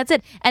treats and that's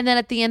it. And then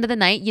at the end of the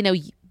night,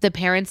 the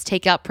parents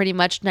take out pretty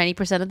much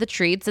 90% of the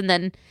treats and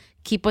then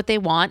keep what they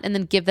want and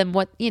then give them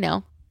what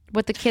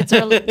the kids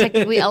are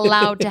technically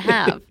allowed to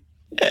have.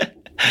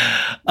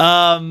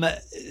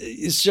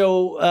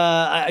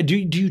 Do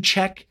you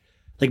check?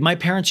 Like my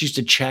parents used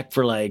to check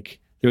for like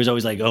there was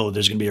always like, oh,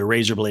 there's gonna be a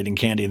razor blade in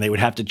candy, and they would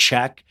have to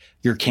check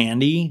your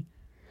candy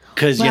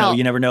because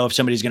you never know if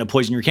somebody's gonna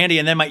poison your candy.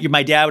 And then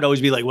my dad would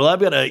always be like, well, I've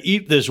got to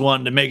eat this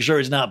one to make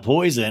sure it's not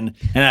poison,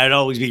 and I'd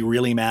always be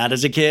really mad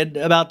as a kid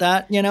about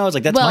that. I was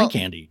like, that's my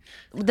candy.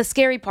 The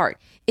scary part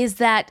is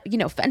that,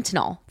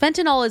 fentanyl.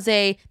 Fentanyl is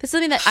this is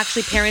something that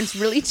actually parents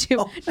really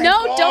do.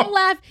 Don't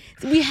laugh.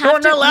 We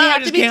have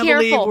to be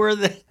careful.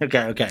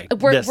 Okay.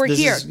 We're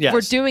here.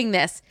 We're doing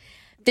this.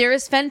 There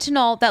is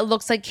fentanyl that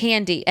looks like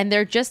candy, and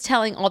they're just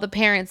telling all the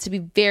parents to be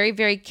very,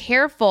 very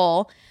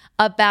careful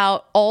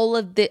about all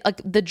of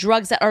the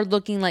drugs that are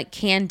looking like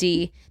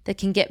candy that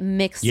can get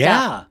mixed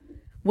up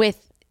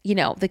with,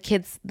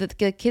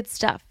 the kids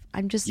stuff.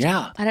 I'm just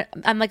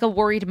I'm like a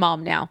worried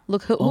mom now.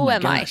 Look, who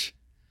am gosh. I?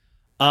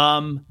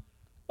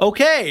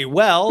 Okay,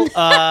 well,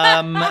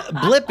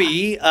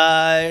 Blippi,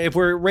 if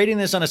we're rating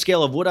this on a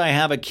scale of would I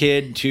have a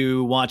kid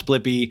to watch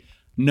Blippi,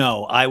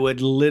 no, I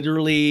would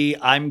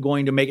I'm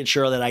going to make it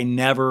sure that I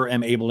never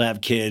am able to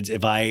have kids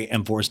if I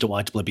am forced to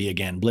watch Blippi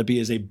again. Blippi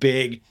is a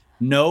big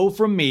no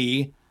from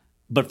me,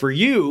 but for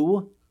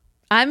you...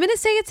 I'm going to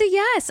say it's a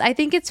yes. I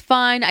think it's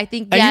fun. I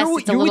think, yes,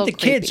 it's a little with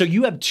the creepy. kids, so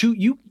you have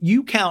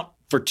you count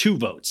for 2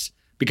 votes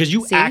because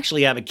you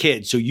actually have a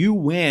kid. So you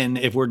win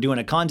if we're doing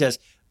a contest.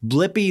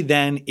 Blippi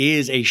then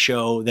is a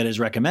show that is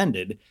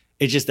recommended.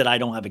 It's just that I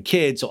don't have a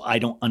kid, so I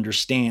don't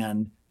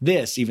understand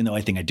this, even though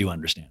I think I do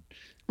understand.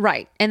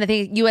 Right. And I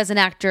think you as an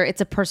actor, this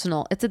is a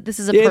personal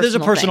there's a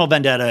personal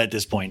vendetta at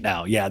this point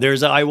now. Yeah, but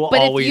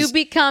if you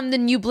become the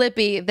new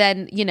Blippi,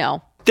 then,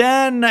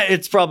 Then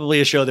it's probably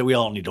a show that we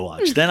all need to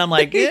watch. Then I'm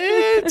like,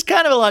 it's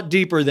kind of a lot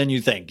deeper than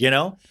you think,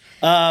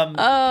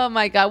 Oh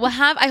my God. Well,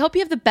 I hope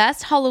you have the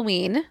best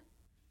Halloween.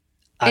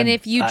 And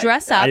if you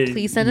dress up,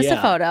 please send us a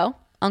photo.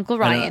 Uncle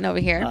Ryan over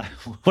here.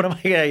 What am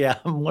I gonna? Yeah,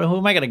 who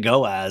am I gonna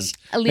go as?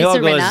 Lisa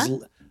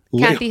Rinna,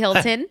 Kathy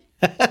Hilton.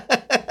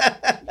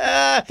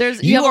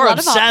 You are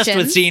obsessed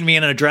with seeing me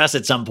in a dress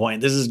at some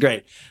point. This is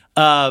great.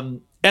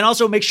 And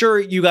also make sure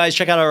you guys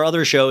check out our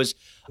other shows,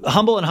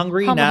 Humble and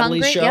Hungry,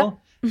 Natalie's show. Yep.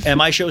 And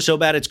my show, So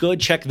Bad It's Good.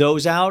 Check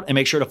those out and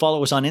make sure to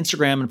follow us on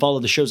Instagram and follow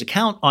the show's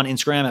account on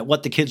Instagram at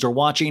What the Kids Are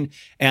Watching.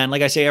 And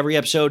like I say every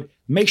episode,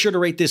 make sure to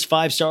rate this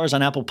 5 stars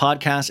on Apple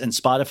Podcasts and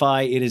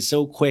Spotify. It is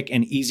so quick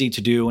and easy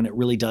to do, and it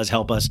really does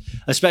help us,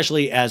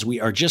 especially as we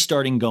are just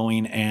starting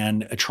going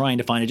and trying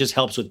to find. It just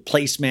helps with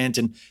placement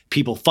and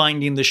people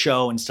finding the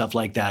show and stuff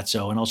like that.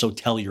 So, and also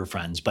tell your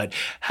friends. But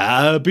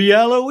happy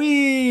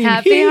Halloween!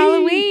 Happy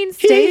Halloween!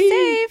 Stay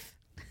safe.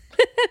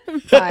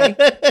 Bye.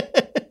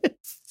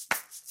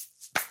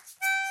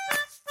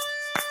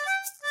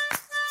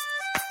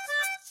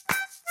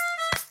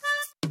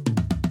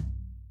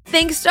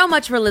 Thanks so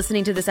much for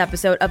listening to this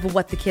episode of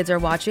What the Kids Are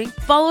Watching.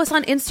 Follow us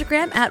on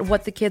Instagram at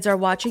What the Kids Are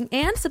Watching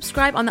and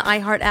subscribe on the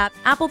iHeart app,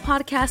 Apple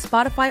Podcasts,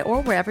 Spotify,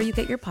 or wherever you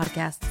get your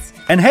podcasts.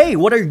 And hey,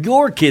 what are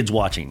your kids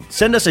watching?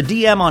 Send us a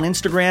DM on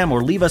Instagram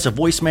or leave us a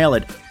voicemail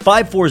at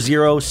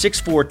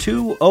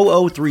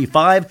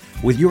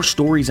 540-642-0035 with your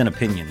stories and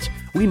opinions.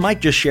 We might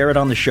just share it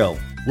on the show.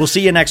 We'll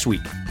see you next week.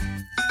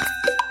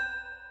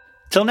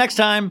 Till next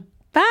time.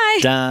 Bye.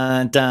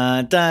 Dun,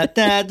 dun, dun,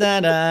 dun,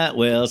 dun, dun.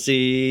 We'll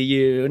see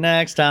you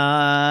next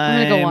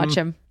time. I'm going to go watch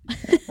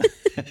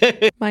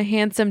him. My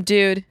handsome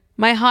dude.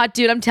 My hot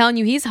dude. I'm telling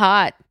you, he's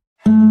hot.